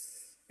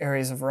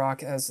areas of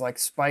rock as like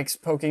spikes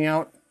poking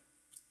out,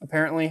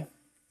 apparently.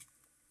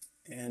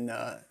 And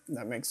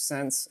that makes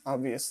sense,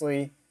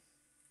 obviously.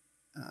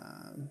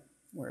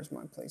 Where's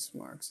my place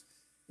marks?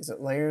 Is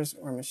it layers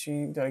or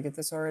machine? Did I get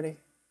this already?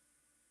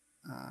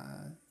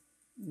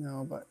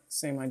 No, but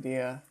same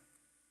idea.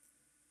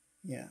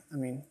 Yeah, I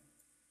mean,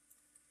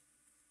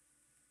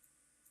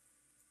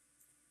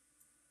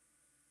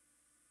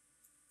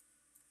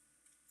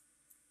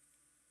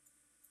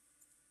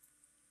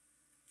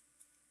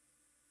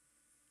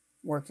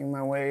 working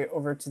my way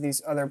over to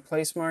these other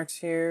place marks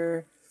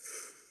here.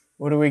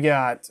 What do we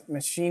got?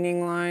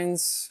 Machining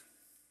lines.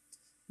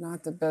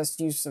 Not the best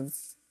use of,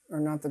 or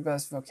not the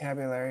best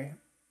vocabulary.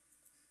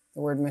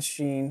 The word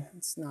machine,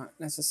 it's not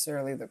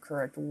necessarily the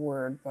correct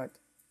word, but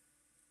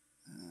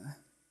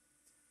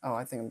oh,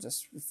 I think I'm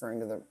just referring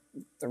to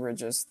the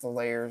ridges, the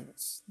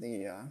layers,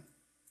 the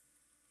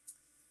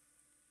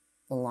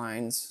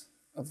lines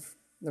of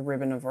the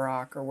ribbon of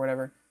rock or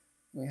whatever.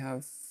 We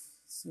have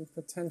some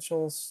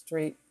potential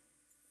straight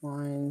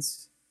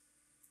lines.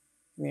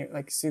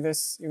 Like, see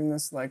this, even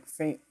this like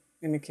faint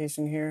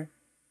indication here,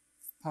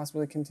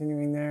 possibly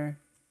continuing there.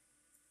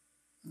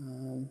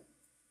 And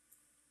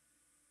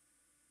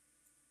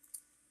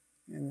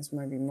this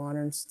might be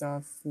modern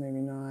stuff, maybe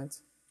not.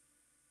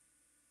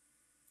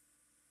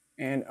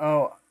 And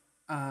oh,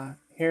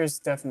 here's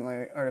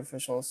definitely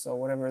artificial. So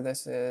whatever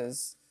this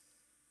is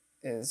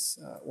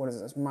what is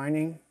this,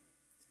 mining?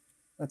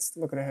 Let's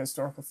look at a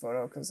historical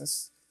photo, because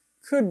this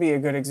could be a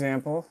good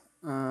example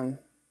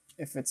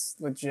if it's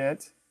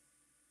legit.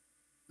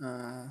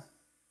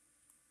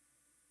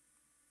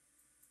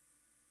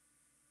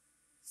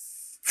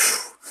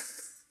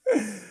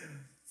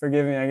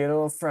 Forgive me, I get a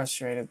little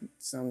frustrated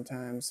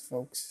sometimes,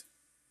 folks,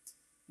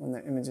 when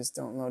the images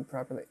don't load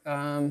properly.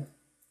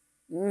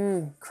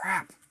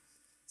 Crap.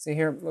 See,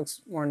 here it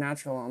looks more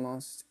natural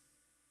almost.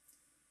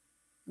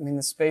 I mean,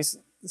 the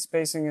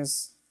spacing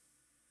is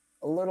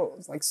a little,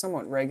 it's like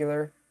somewhat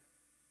regular,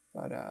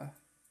 but yeah,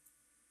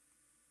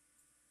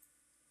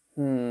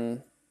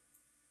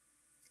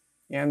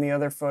 in the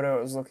other photo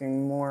it was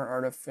looking more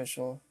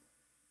artificial,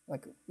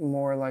 like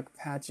more like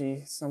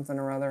patchy something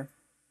or other.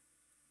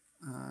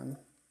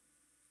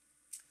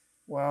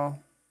 Well,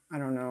 I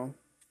don't know.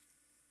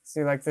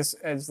 See, like this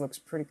edge looks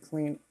pretty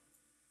clean.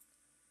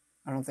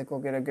 I don't think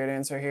we'll get a good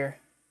answer here,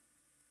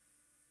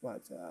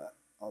 but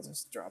I'll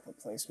just drop a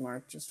place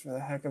mark just for the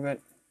heck of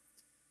it.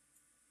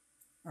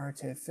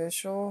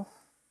 Artificial.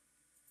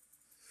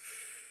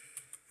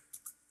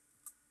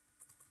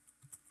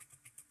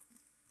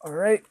 All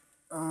right.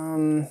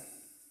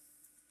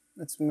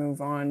 Let's move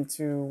on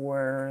to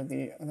where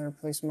the other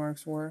place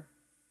marks were.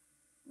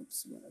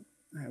 Oops,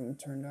 I have them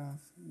turned off.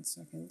 1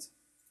 second.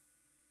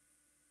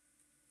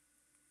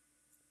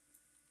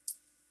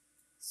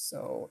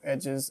 So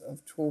edges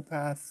of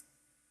toolpath.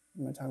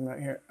 What am I talking about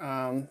here?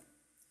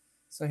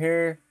 So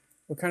here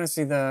we kind of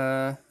see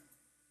the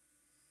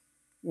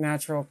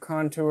natural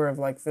contour of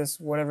like this,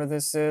 whatever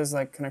this is,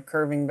 like kind of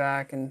curving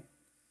back and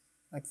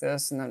like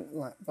this, and then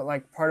but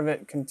like part of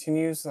it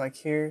continues like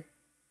here.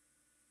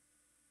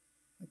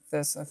 Like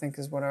this, I think,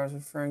 is what I was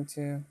referring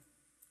to.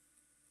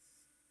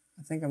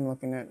 I think I'm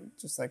looking at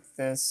just like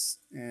this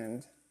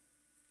and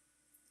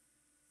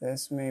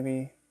this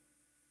maybe.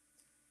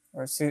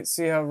 Or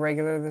see how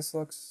regular this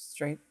looks,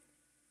 straight?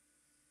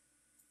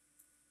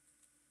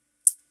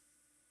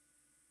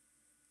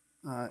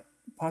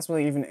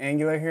 Possibly even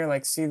angular here,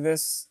 like see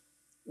this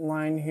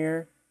line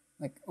here,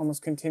 like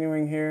almost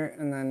continuing here,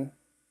 and then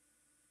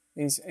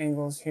these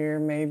angles here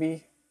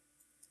maybe.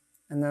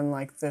 And then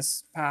like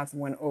this path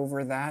went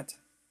over that.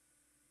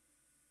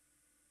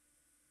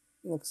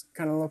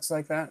 Kind of looks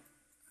like that.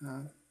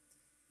 And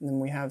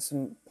then we have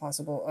some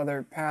possible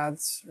other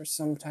paths or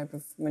some type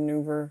of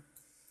maneuver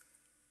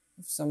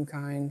of some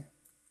kind,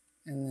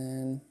 and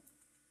then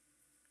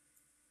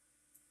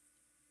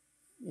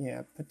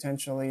yeah,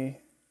 potentially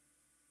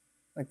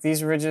like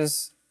these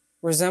ridges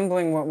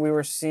resembling what we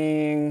were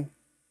seeing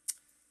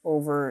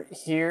over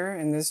here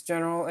in this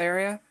general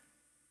area,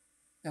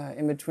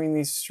 in between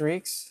these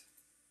streaks.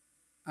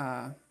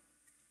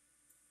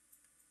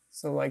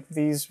 So like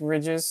these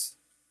ridges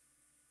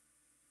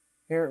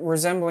here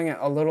resembling it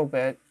a little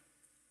bit.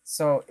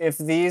 So if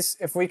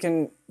we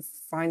can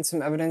find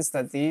some evidence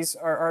that these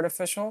are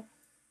artificial,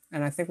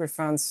 and I think we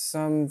found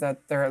some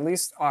that they're at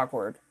least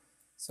awkward.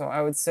 So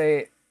I would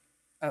say,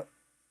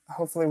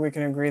 hopefully we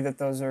can agree that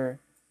those are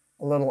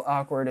a little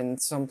awkward in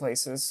some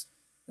places,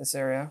 this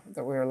area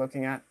that we are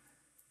looking at.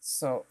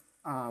 So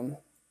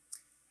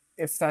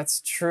if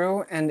that's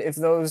true, and if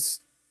those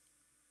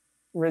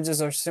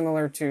ridges are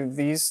similar to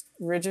these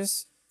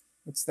ridges,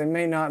 which they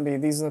may not be.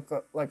 These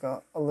look like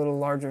a little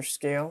larger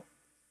scale.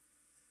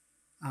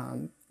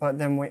 But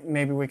then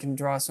maybe we can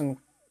draw some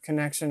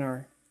connection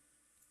or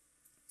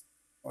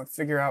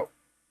figure out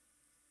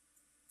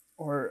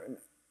or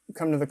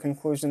come to the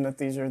conclusion that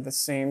these are the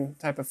same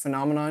type of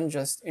phenomenon,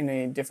 just in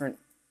a different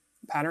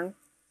pattern,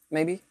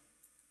 maybe.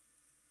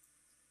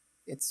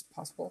 It's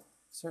possible,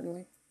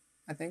 certainly,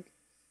 I think.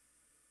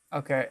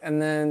 Okay,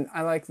 and then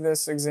I like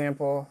this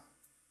example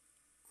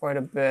quite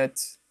a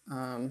bit.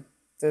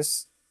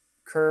 This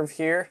curve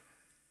here,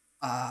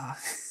 I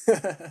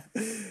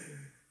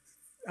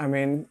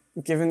mean,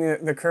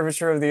 given the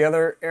curvature of the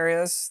other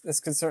areas, this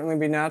could certainly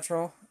be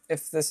natural,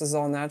 if this is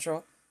all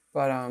natural.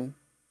 But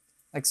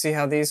like, see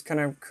how these kind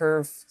of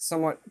curve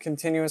somewhat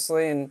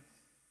continuously and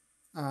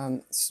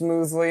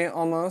smoothly,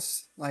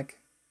 almost, like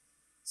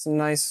some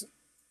nice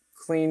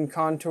clean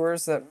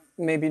contours that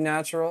may be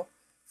natural,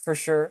 for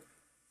sure.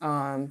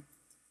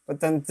 But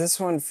then this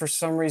one, for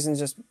some reason,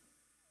 just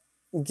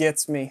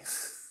gets me.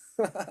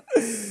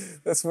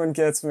 This one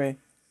gets me.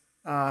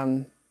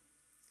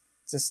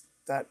 Just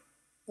that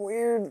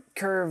weird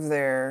curve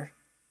there,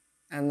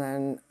 and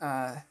then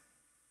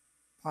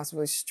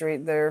possibly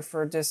straight there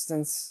for a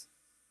distance,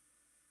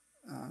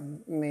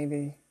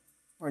 maybe,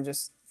 or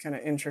just kind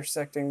of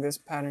intersecting this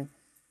pattern,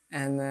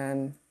 and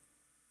then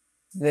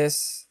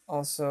this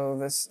also,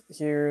 this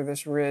here,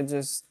 this ridge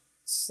is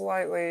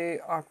slightly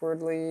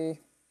awkwardly,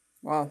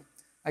 well,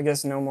 I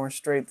guess no more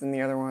straight than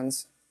the other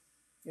ones.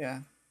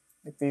 Yeah,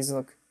 like these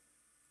look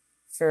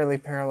fairly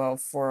parallel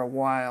for a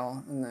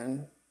while, and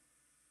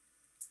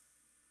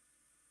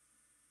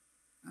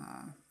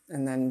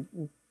then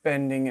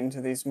bending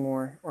into these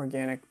more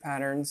organic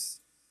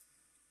patterns.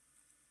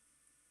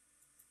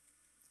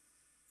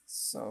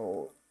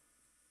 So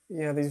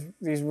yeah,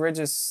 these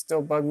ridges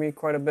still bug me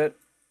quite a bit,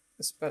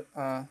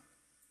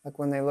 like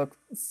when they look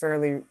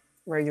fairly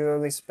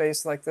regularly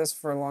spaced like this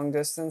for a long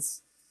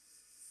distance.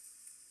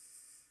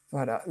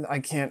 But I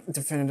can't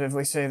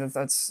definitively say that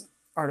that's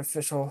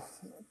artificial.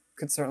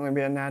 Could certainly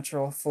be a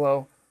natural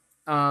flow.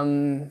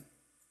 But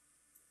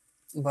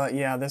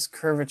yeah, this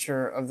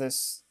curvature of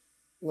this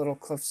little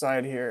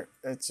cliffside here,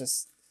 it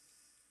just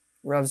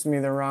rubs me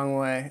the wrong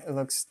way. It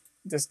looks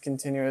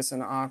discontinuous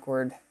and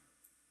awkward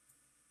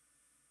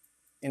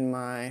in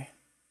my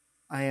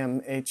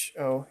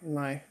IMHO, in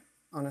my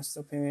honest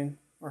opinion,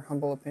 or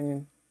humble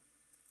opinion.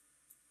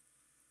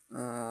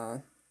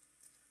 All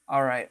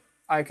right,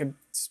 I could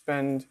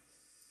spend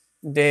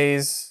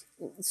days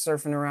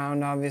surfing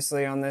around,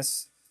 obviously, on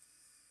this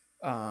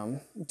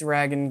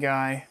dragon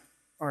guy,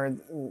 or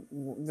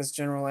this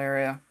general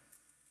area.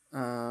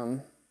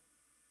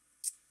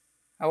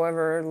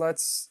 However,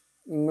 let's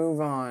move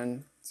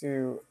on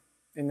to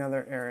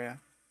another area.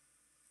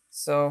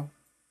 So,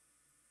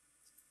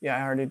 yeah,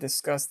 I already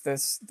discussed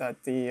this,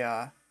 that the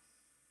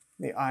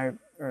eye,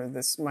 or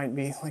this might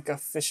be like a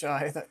fish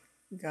eye that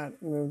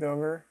got moved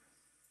over.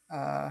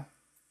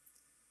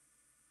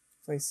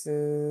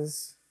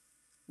 Places,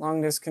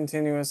 long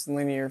discontinuous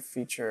linear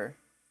feature.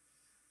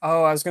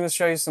 Oh, I was going to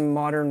show you some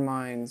modern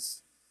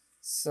mines,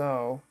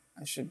 so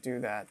I should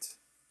do that.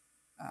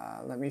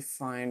 Let me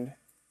find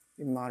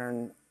the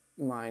modern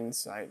mine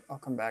site. I'll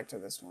come back to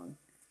this one.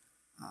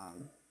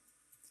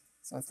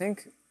 So I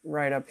think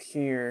right up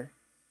here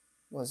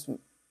was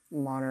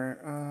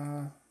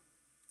modern,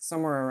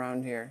 somewhere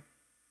around here.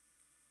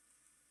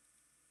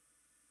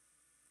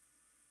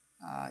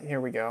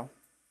 Here we go.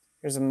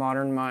 Here's a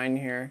modern mine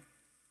here.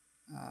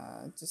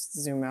 Just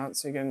zoom out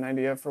so you get an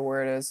idea for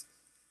where it is.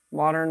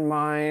 Modern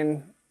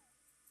mine.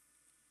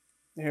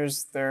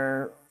 Here's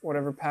their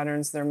whatever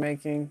patterns they're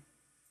making.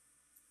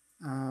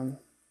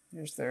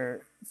 Here's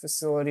their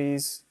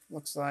facilities,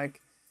 looks like.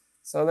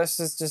 So this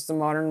is just a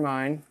modern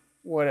mine.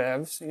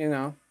 Whatevs, you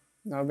know,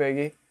 no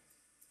biggie.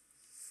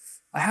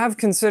 I have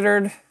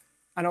considered,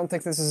 I don't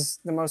think this is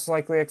the most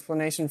likely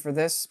explanation for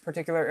this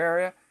particular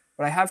area,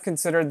 but I have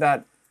considered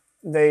that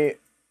that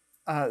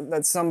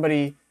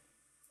somebody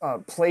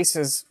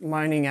places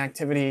mining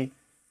activity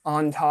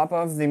on top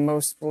of the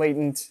most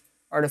blatant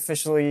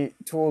artificially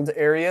tooled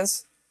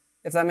areas,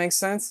 if that makes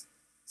sense.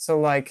 So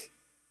like,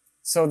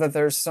 so that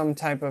there's some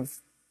type of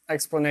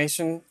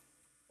explanation,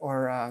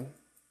 or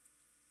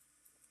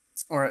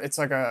it's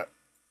like a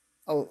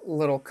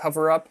little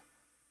cover-up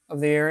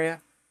of the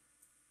area.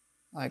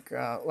 Like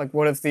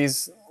what if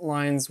these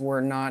lines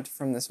were not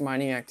from this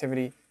mining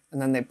activity,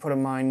 and then they put a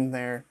mine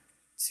there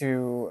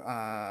to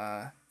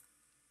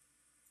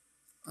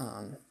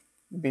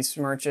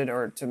besmirch it,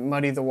 or to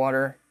muddy the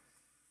water,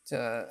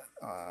 to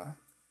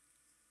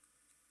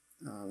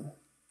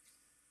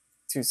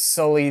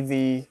sully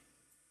the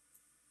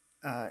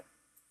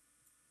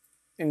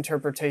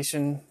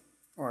interpretation,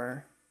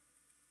 or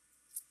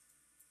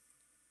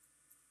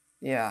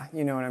yeah,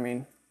 you know what I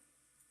mean.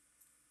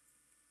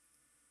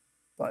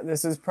 But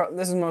this is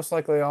most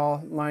likely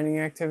all mining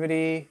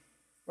activity,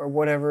 or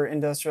whatever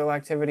industrial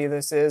activity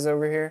this is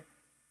over here.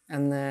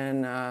 And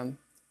then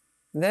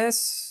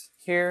this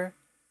here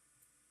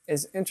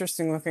is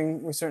interesting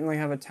looking. We certainly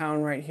have a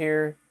town right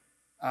here.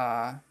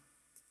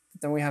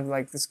 Then we have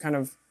like this kind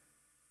of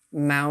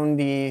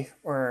moundy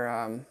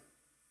or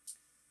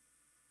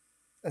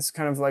this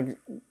kind of like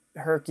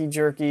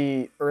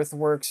herky-jerky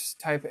earthworks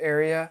type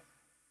area.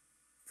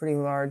 Pretty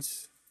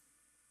large.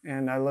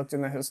 And I looked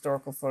in the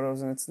historical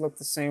photos and it's looked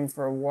the same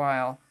for a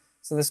while.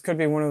 So this could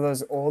be one of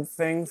those old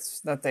things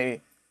that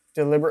they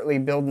deliberately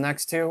build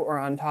next to or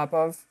on top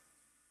of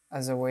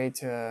as a way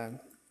to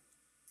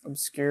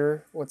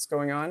obscure what's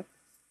going on.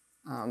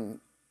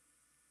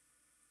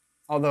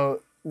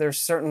 Although there's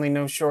certainly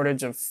no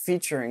shortage of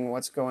featuring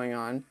what's going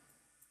on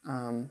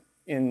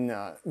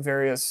in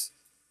various,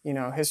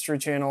 History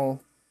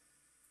Channel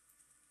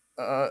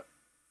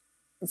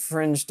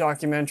fringe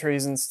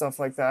documentaries and stuff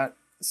like that.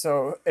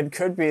 So it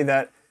could be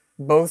that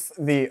both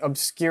the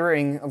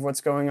obscuring of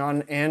what's going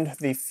on and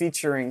the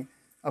featuring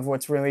of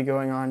what's really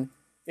going on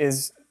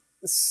is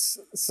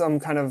some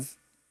kind of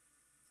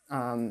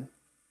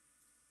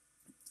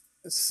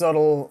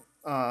subtle,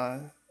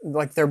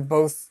 like they're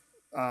both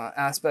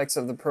aspects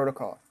of the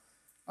protocol,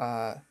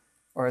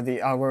 or the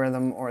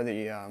algorithm, or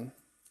the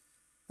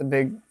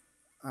big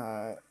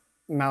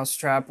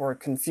mousetrap or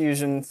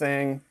confusion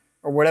thing,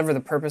 or whatever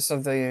the purpose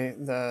of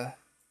the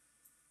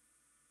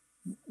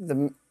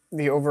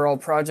overall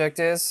project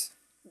is.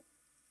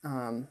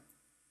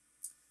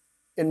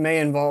 It may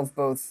involve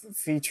both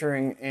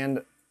featuring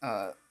and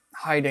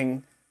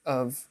hiding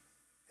of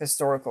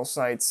historical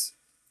sites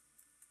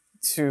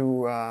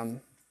to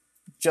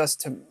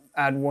just to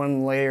add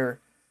one layer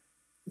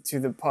to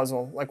the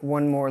puzzle, like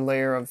one more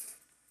layer of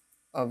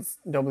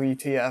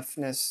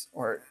WTF-ness,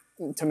 or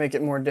to make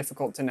it more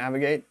difficult to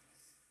navigate.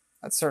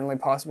 That's certainly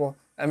possible.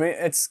 I mean,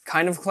 it's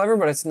kind of clever,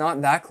 but it's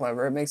not that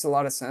clever. It makes a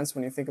lot of sense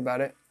when you think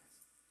about it.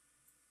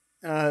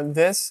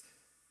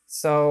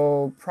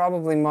 So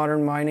probably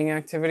modern mining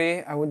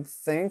activity, I would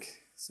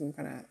think. Some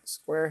kind of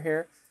square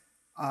here.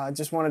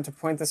 Just wanted to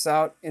point this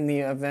out in the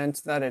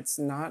event that it's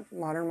not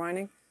modern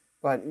mining.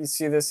 But you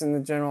see this in the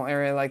general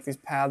area, like these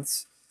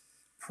paths.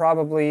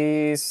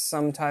 Probably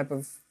some type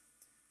of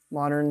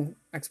modern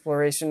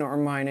exploration or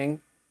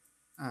mining.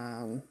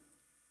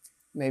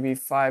 Maybe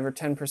 5 or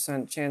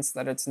 10% chance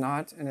that it's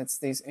not, and it's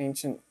these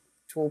ancient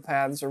tool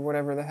paths or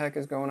whatever the heck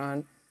is going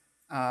on.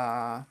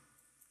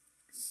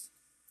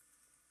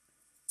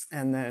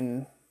 And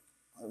then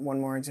one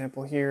more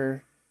example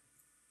here.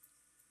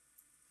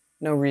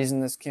 No reason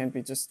this can't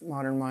be just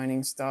modern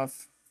mining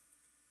stuff.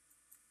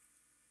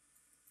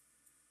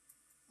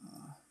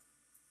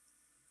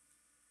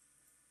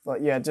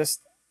 But yeah,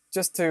 just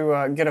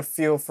to get a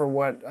feel for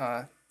what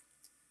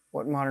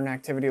modern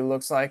activity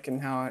looks like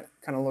and how it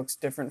kind of looks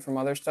different from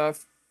other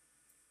stuff.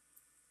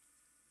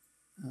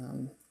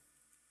 How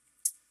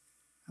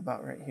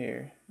about right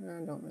here?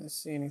 I don't really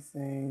see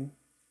anything.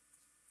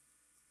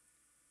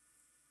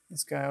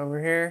 This guy over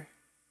here.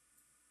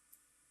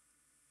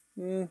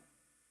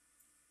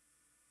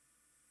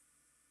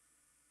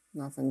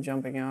 Nothing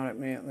jumping out at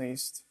me, at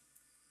least.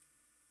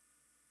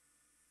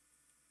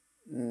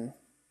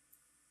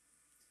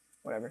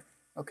 Whatever.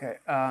 Okay.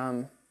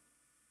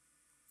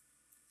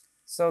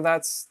 So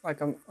that's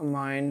like a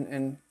mine,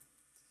 and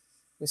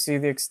we see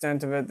the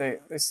extent of it. They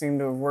seem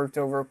to have worked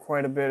over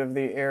quite a bit of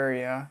the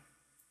area.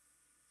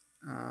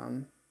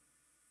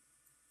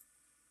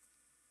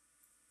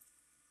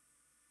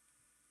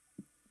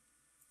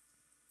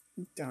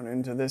 Down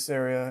into this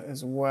area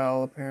as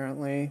well,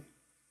 apparently.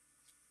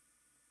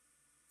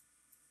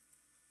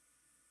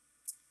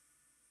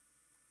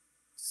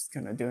 Just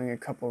kind of doing a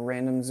couple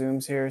random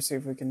zooms here, see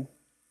if we can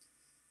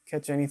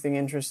catch anything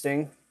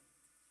interesting.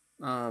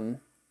 All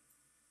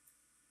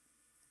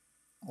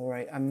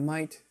right, I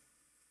might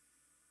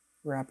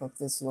wrap up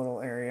this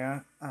little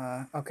area.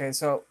 Okay,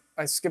 so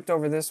I skipped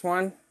over this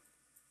one.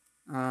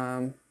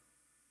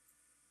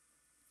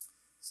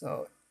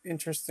 So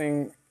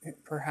interesting,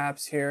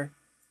 perhaps here.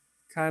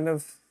 Kind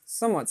of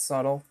somewhat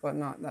subtle, but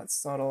not that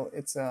subtle.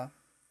 It's a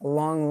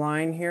long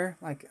line here,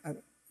 like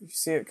you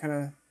see it kind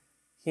of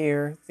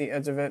here, the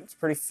edge of it. It's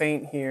pretty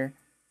faint here.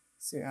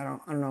 See, I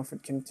don't know if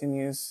it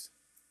continues.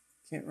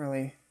 Can't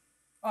really.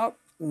 Oh,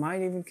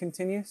 might even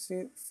continue. See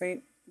it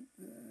faint.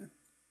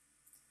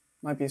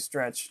 Might be a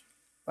stretch,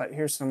 but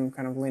here's some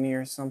kind of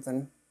linear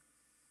something.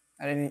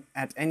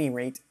 At any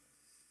rate.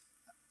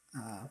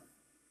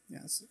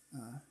 Yes.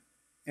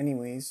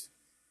 Anyways,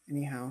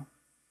 anyhow,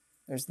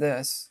 there's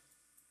this.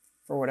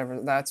 For whatever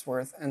that's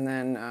worth, and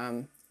then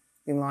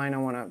the line I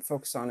want to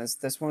focus on is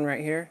this one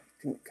right here.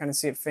 You can kind of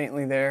see it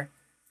faintly there,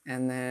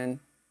 and then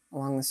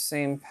along the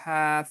same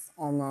path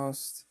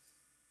almost,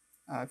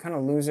 kind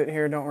of lose it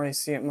here, don't really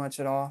see it much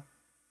at all,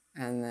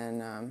 and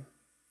then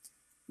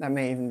that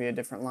may even be a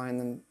different line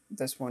than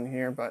this one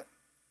here, but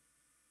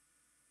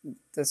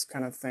this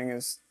kind of thing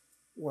is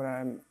what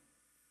I'm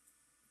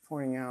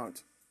pointing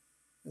out.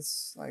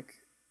 It's like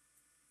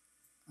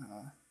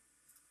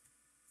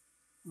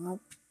well,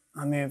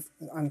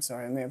 I'm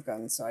sorry, I may have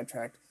gotten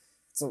sidetracked.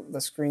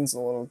 The screen's a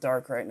little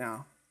dark right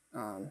now.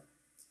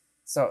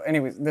 So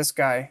anyways, this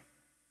guy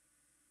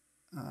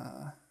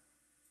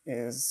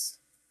is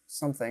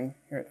something.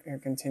 Here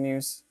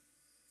continues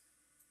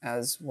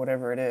as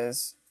whatever it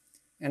is,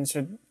 and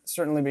should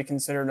certainly be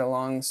considered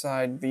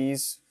alongside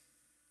these,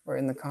 or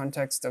in the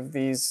context of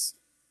these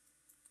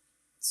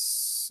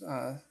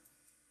scrapey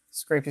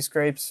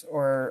scrapes,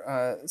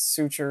 or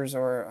sutures,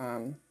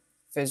 or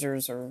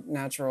fissures, or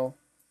natural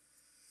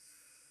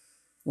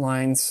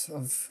lines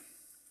of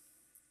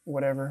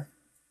whatever.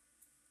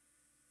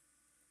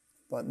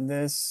 But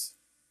this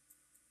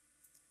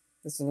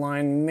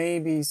line may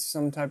be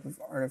some type of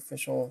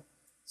artificial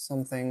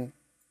something,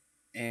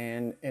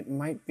 and it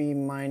might be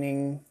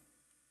mining,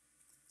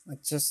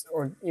 like just,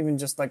 or even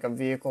just like a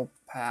vehicle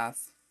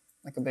path,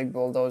 like a big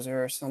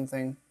bulldozer or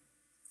something.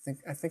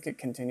 I think it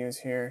continues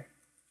here.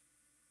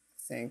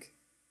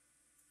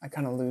 I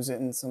kind of lose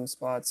it in some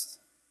spots,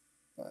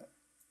 but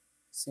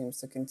it seems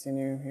to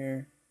continue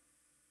here.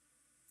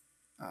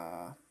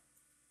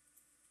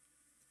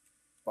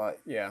 But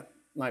yeah,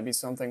 might be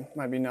something,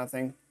 might be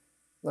nothing.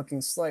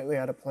 Looking slightly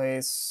out of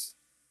place,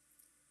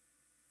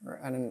 or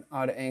at an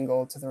odd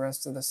angle to the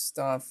rest of the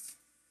stuff.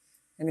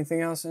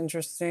 Anything else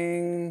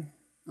interesting?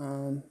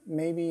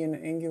 Maybe an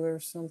angular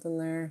something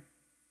there.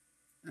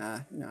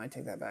 No, I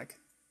take that back.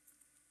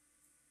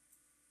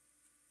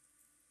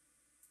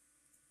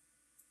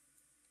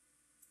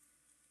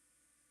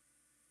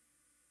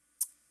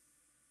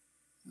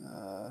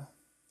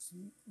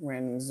 Some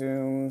random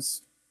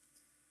zooms.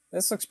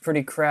 This looks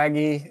pretty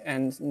craggy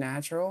and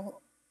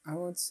natural, I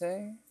would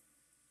say.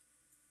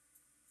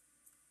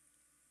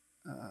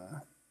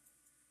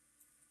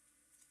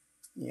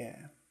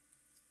 Yeah.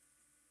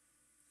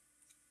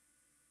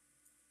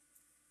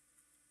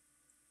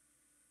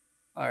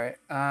 All right.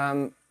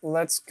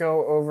 Let's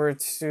go over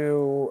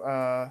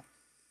to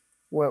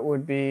what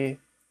would be.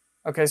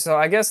 Okay, so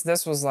I guess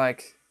this was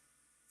like,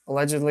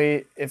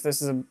 allegedly, if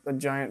this is a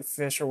giant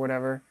fish or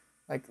whatever,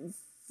 like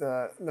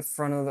the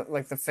front of the,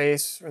 like the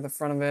face or the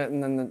front of it,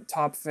 and then the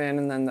top fin,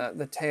 and then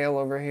the tail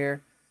over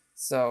here.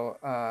 So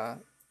I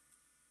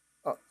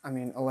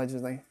mean,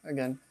 allegedly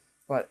again,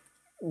 but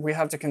we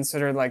have to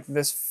consider like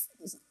this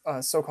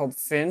so-called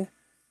fin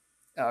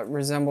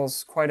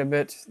resembles quite a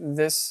bit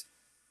this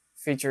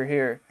feature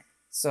here.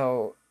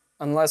 So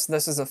unless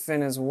this is a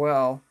fin as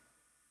well,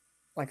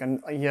 like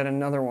yet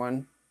another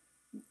one,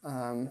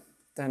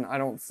 then I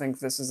don't think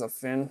this is a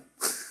fin.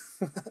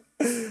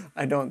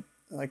 I don't,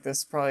 like,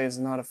 this probably is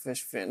not a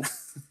fish fin.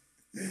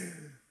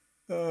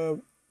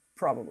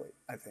 Probably,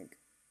 I think.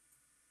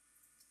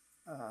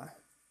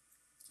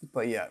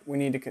 But yeah, we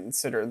need to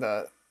consider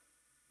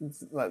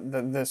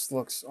this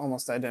looks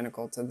almost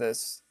identical to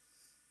this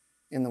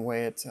in the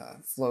way it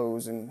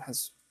flows and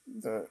has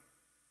the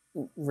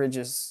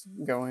ridges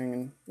going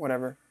and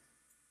whatever.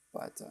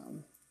 But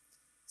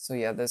so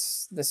yeah,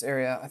 this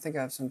area, I think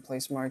I have some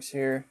place marks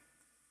here.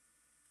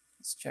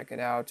 Let's check it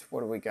out.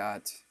 What do we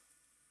got?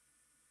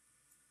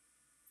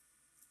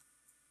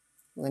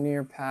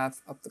 Linear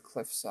path up the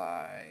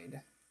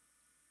cliffside.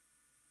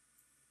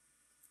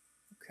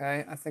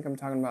 Okay, I think I'm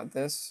talking about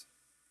this.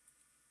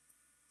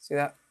 See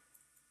that?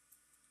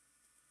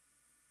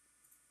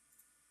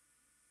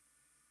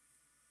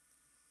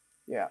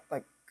 Yeah,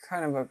 like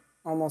kind of a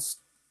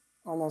almost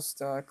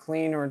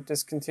clean or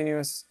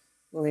discontinuous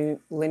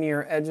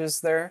linear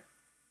edges there.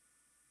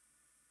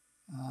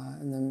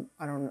 And then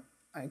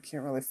I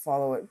can't really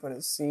follow it, but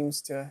it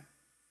seems to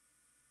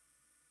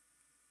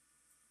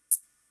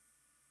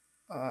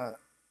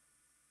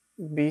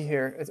be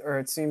here, or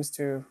it seems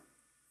to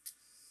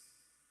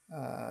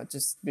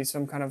just be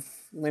some kind of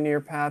linear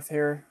path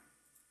here.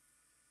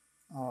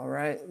 All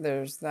right,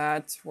 there's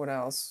that. What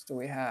else do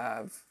we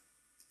have?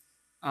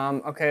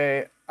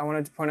 Okay, I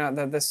wanted to point out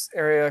that this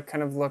area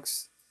kind of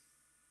looks,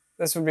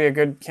 this would be a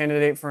good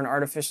candidate for an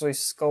artificially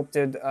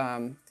sculpted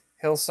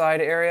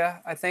hillside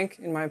area, I think,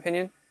 in my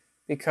opinion,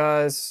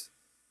 because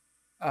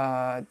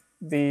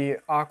the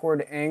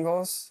awkward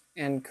angles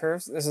and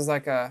curves, this is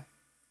like a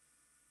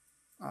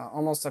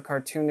almost a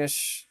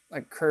cartoonish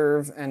like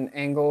curve and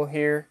angle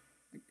here,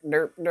 like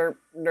derp, derp,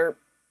 derp,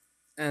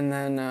 and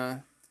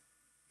then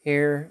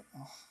here,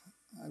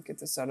 I'll get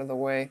this out of the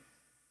way.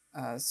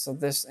 So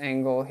this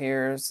angle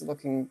here is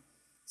looking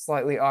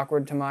slightly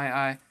awkward to my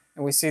eye,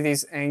 and we see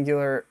these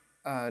angular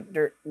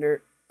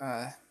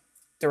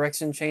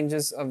direction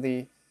changes of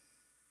the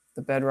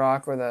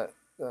bedrock, or the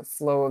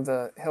flow of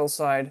the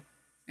hillside,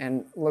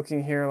 and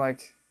looking here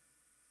like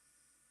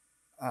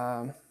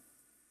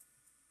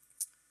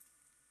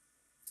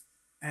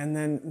and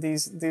then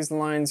these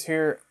lines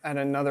here at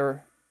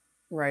another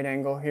right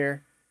angle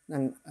here,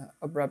 and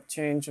abrupt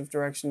change of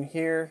direction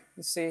here,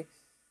 you see.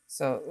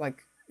 So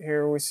like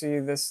here we see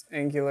this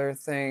angular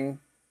thing,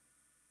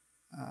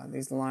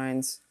 these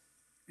lines,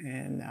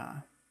 and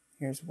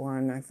here's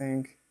one, I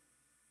think,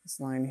 this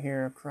line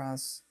here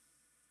across,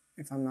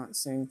 if I'm not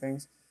seeing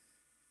things,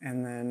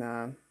 and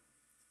then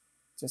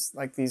just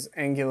like these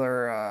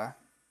angular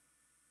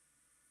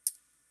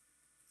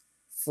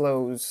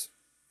flows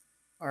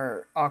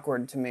are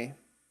awkward to me.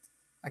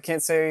 I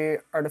can't say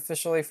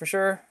artificially for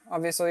sure,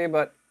 obviously,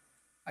 but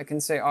I can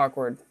say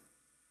awkward.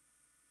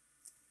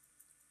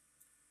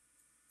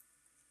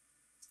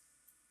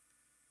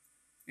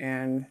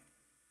 And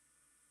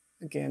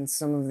again,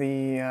 some of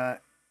the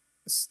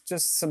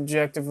just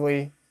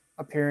subjectively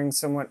appearing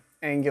somewhat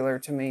angular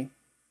to me.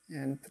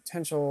 And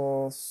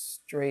potential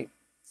straight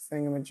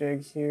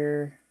thingamajig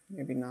here,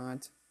 maybe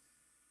not.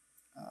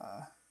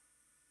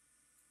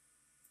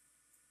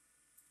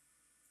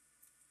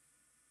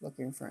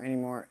 Looking for any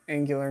more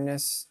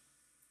angularness.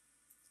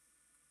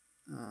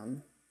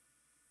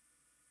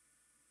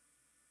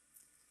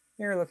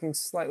 Here looking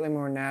slightly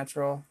more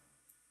natural.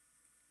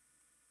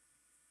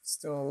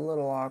 Still a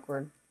little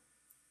awkward.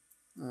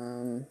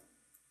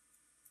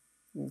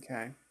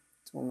 Okay,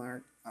 tool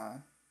mark.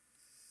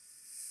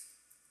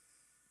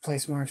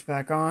 Place marks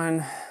back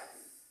on.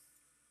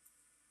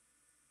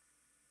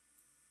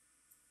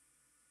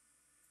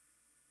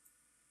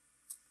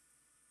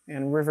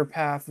 And river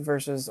path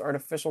versus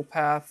artificial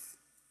path.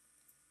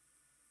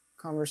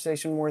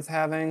 Conversation worth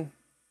having.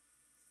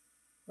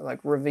 Or like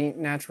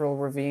ravine, natural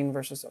ravine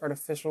versus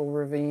artificial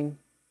ravine.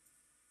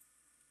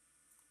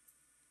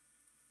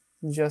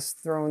 Just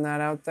throwing that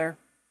out there.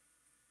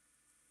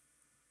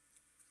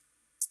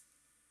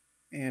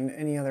 And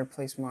any other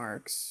place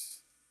marks.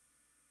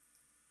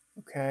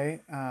 Okay,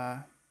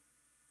 I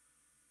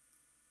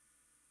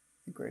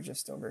think we're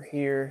just over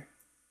here.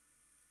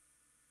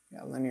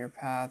 Yeah, linear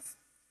path,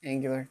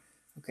 angular.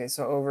 Okay,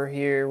 so over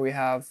here we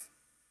have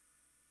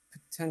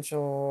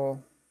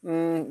potential,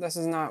 this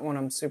is not one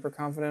I'm super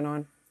confident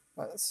on,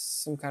 but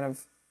some kind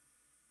of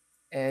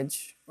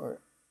edge or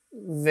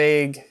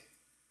vague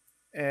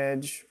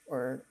edge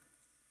or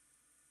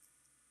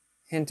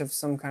hint of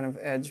some kind of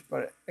edge,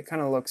 but it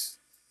kind of looks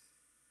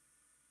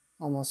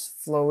almost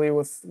flowy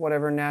with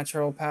whatever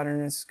natural pattern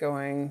is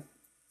going,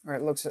 or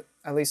it looks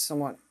at least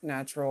somewhat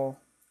natural.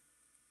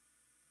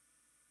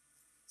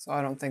 So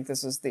I don't think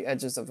this is the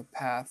edges of a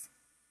path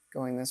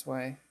going this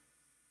way.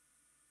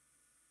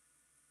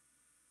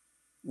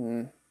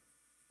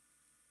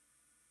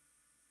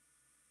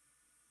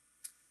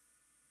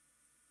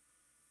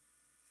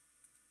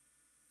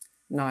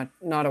 Not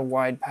a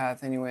wide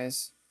path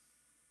anyways.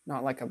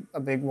 Not like a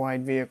big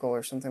wide vehicle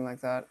or something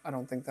like that. I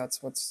don't think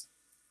that's what's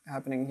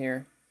happening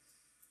here.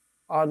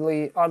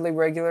 Oddly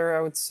regular,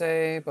 I would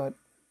say, but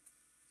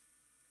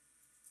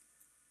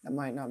that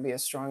might not be a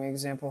strong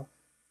example.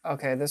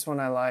 Okay, this one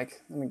I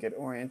like. Let me get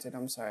oriented.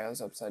 I'm sorry, I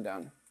was upside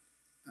down.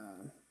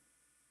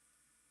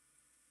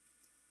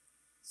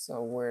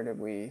 So where did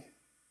we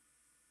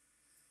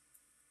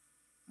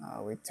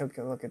took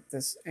a look at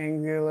this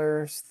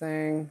angular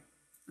thing.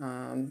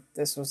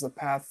 This was the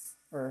path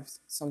or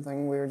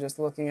something we were just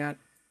looking at.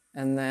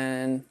 And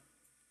then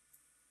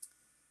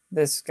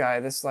this guy,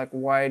 this like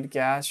wide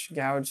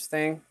gouge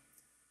thing.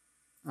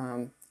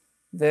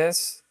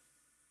 This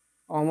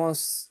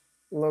almost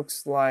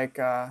looks like,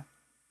 or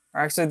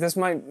actually this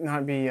might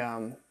not be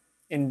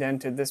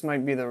indented. This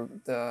might be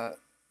the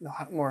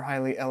more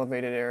highly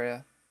elevated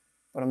area.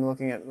 But I'm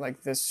looking at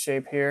like this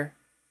shape here.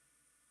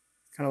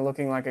 Kind of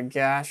looking like a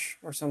gash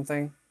or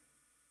something.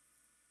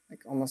 Like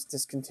almost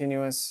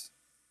discontinuous,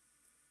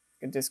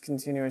 a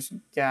discontinuous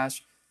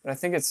gash. But I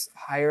think it's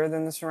higher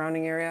than the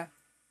surrounding area.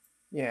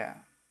 Yeah,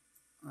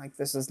 like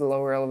this is the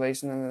lower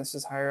elevation and this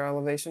is higher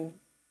elevation.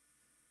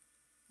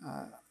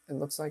 It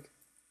looks like.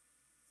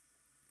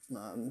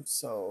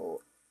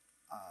 So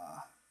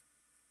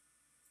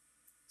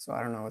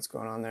I don't know what's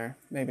going on there.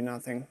 Maybe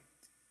nothing.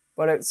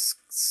 But it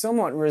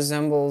somewhat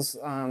resembles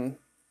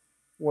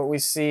what we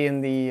see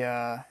in the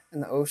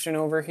ocean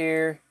over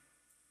here,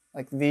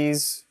 like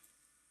these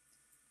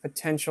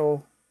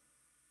potential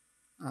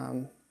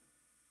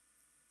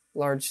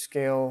large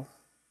scale,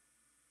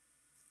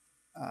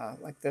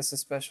 like this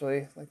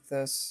especially, like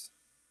this,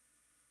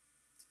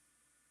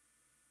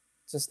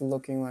 just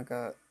looking like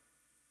a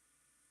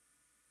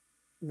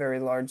very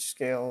large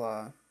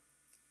scale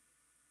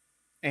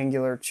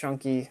angular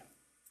chunky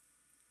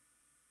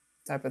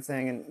type of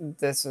thing, and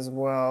this as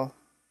well,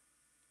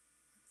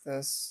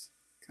 this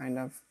kind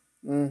of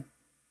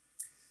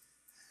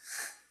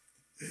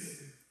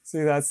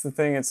see, that's the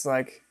thing, it's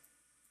like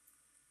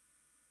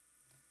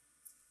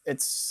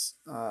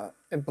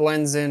it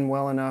blends in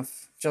well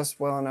enough, just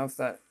well enough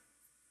that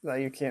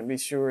you can't be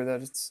sure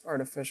that it's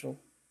artificial.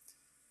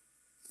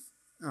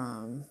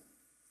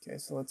 Okay,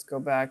 so let's go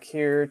back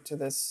here to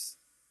this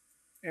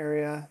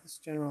area, this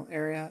general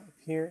area up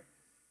here.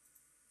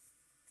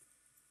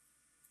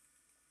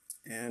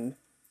 And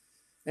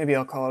maybe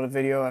I'll call it a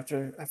video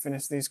after I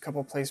finish these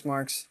couple place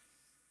marks.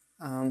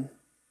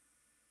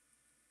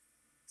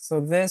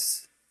 So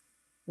this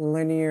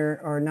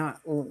linear, or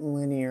not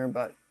linear,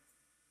 but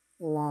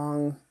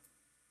long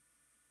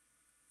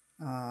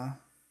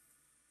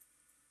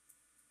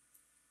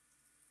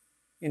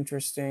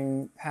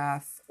interesting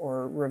path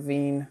or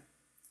ravine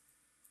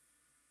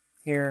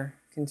here,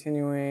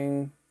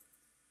 continuing,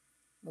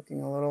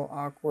 looking a little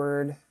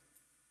awkward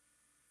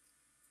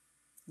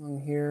on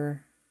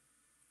here.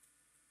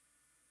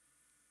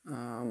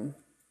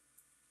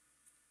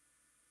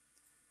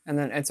 And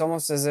then it's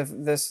almost as if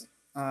this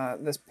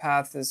this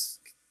path is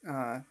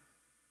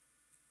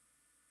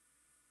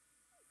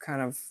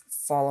kind of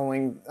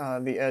following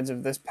the edge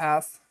of this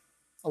path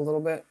a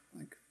little bit,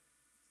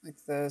 like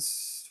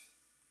this.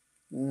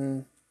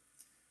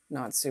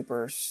 Not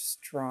super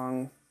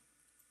strong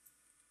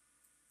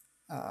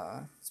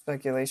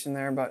speculation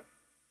there, but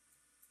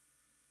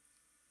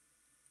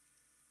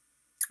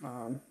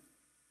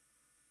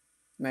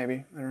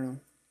maybe, I don't know.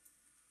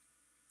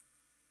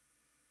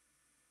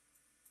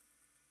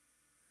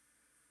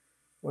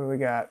 What do we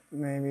got?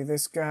 Maybe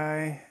this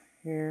guy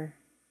here,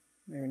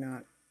 maybe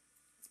not.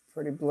 It's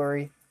pretty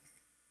blurry.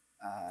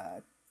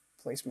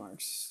 Place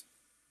marks.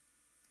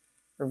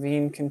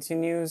 Ravine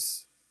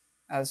continues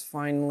as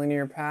fine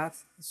linear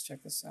path. Let's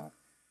check this out.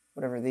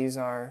 Whatever these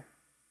are,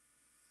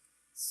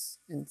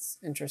 it's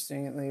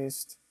interesting at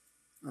least.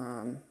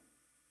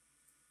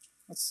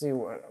 Let's see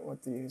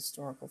what the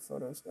historical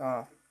photos.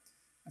 I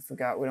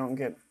forgot we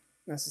don't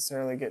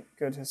necessarily get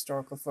good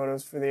historical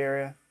photos for the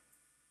area.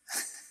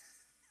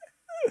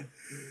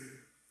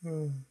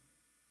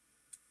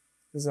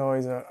 There's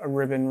always a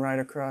ribbon right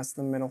across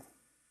the middle.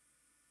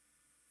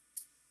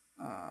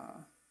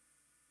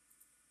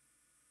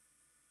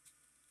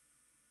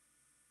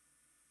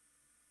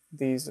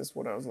 These is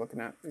what I was looking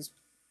at. These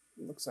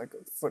looks like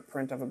a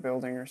footprint of a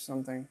building or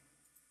something.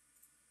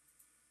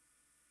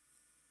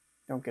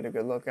 Don't get a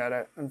good look at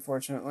it,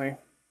 unfortunately.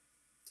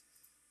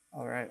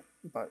 All right,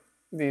 but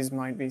these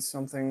might be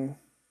something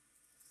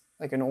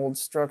like an old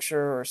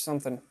structure or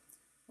something,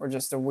 or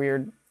just a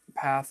weird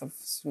path of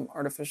some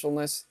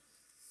artificialness.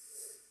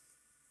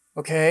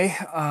 Okay,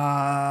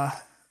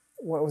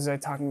 what was I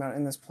talking about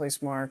in this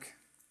place mark?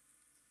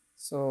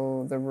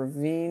 So the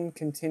ravine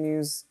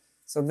continues.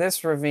 So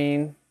this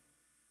ravine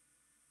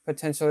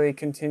potentially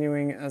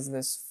continuing as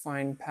this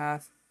fine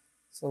path.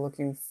 So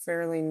looking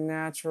fairly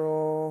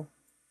natural,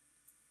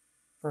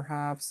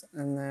 perhaps,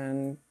 and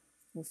then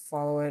we'll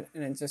follow it,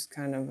 and it just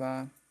kind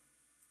of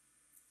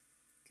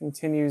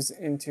continues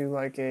into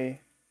like get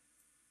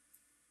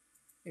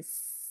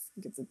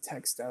the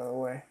text out of the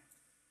way.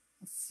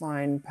 A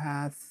fine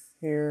path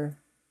here.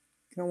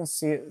 You can almost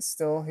see it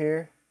still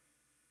here.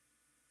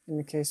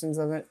 Indications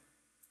of it.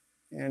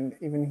 And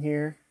even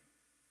here.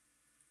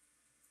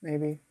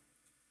 Maybe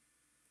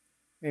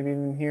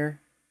even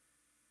here.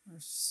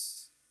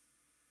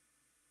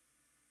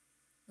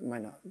 It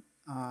might not.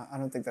 I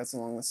don't think that's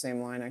along the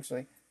same line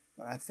actually.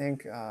 But I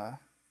think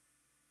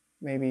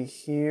maybe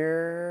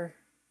here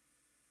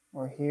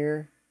or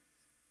here.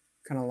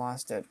 Kind of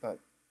lost it, but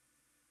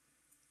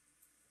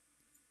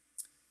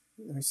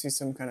we see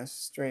some kind of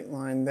straight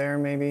line there,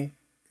 maybe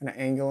kind of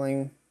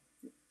angling.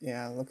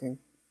 Yeah, looking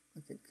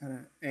like it kind of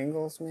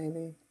angles,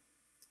 maybe.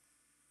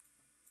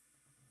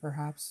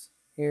 Perhaps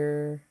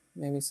here,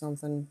 maybe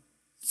something.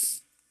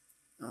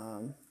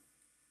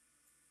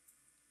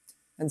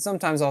 And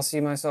sometimes I'll see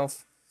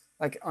myself,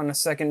 like on a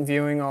second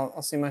viewing,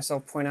 I'll see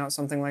myself point out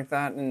something like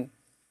that, and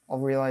I'll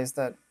realize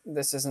that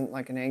this isn't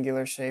like an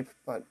angular shape,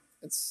 but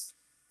it's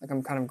like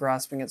I'm kind of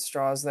grasping at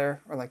straws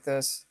there, or like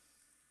this.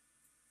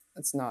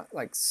 It's not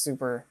like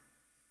super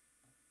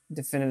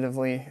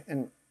definitively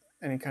in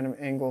any kind of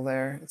angle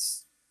there.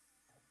 It's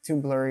too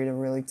blurry to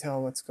really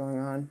tell what's going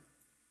on.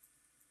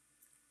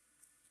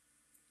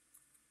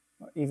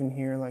 Even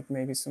here, like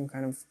maybe some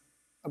kind of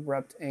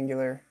abrupt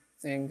angular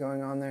thing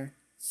going on there.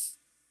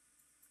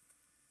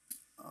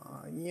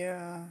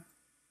 Yeah.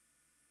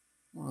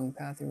 Long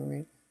pathy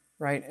ravine.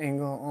 Right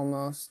angle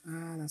almost.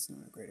 That's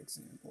not a great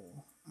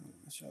example. I don't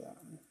want to show that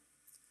one.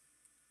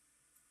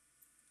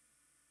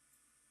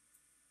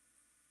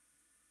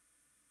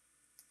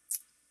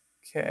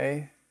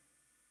 Okay.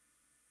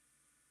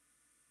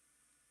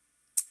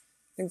 I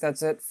think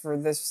that's it for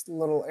this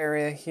little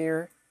area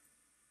here.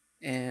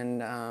 And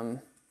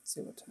let's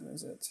see, what time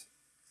is it?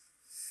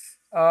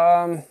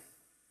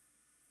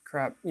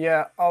 Crap.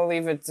 Yeah, I'll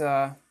leave it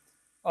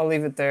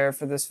there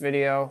for this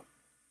video.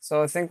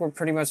 So I think we're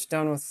pretty much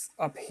done with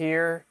up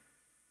here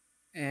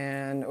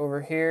and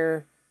over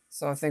here.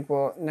 So I think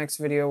next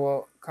video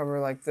we'll cover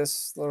like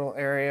this little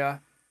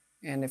area,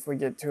 and if we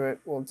get to it,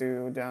 we'll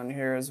do down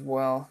here as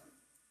well.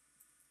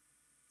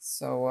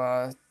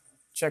 So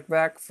check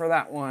back for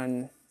that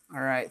one.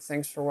 All right,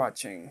 thanks for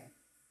watching.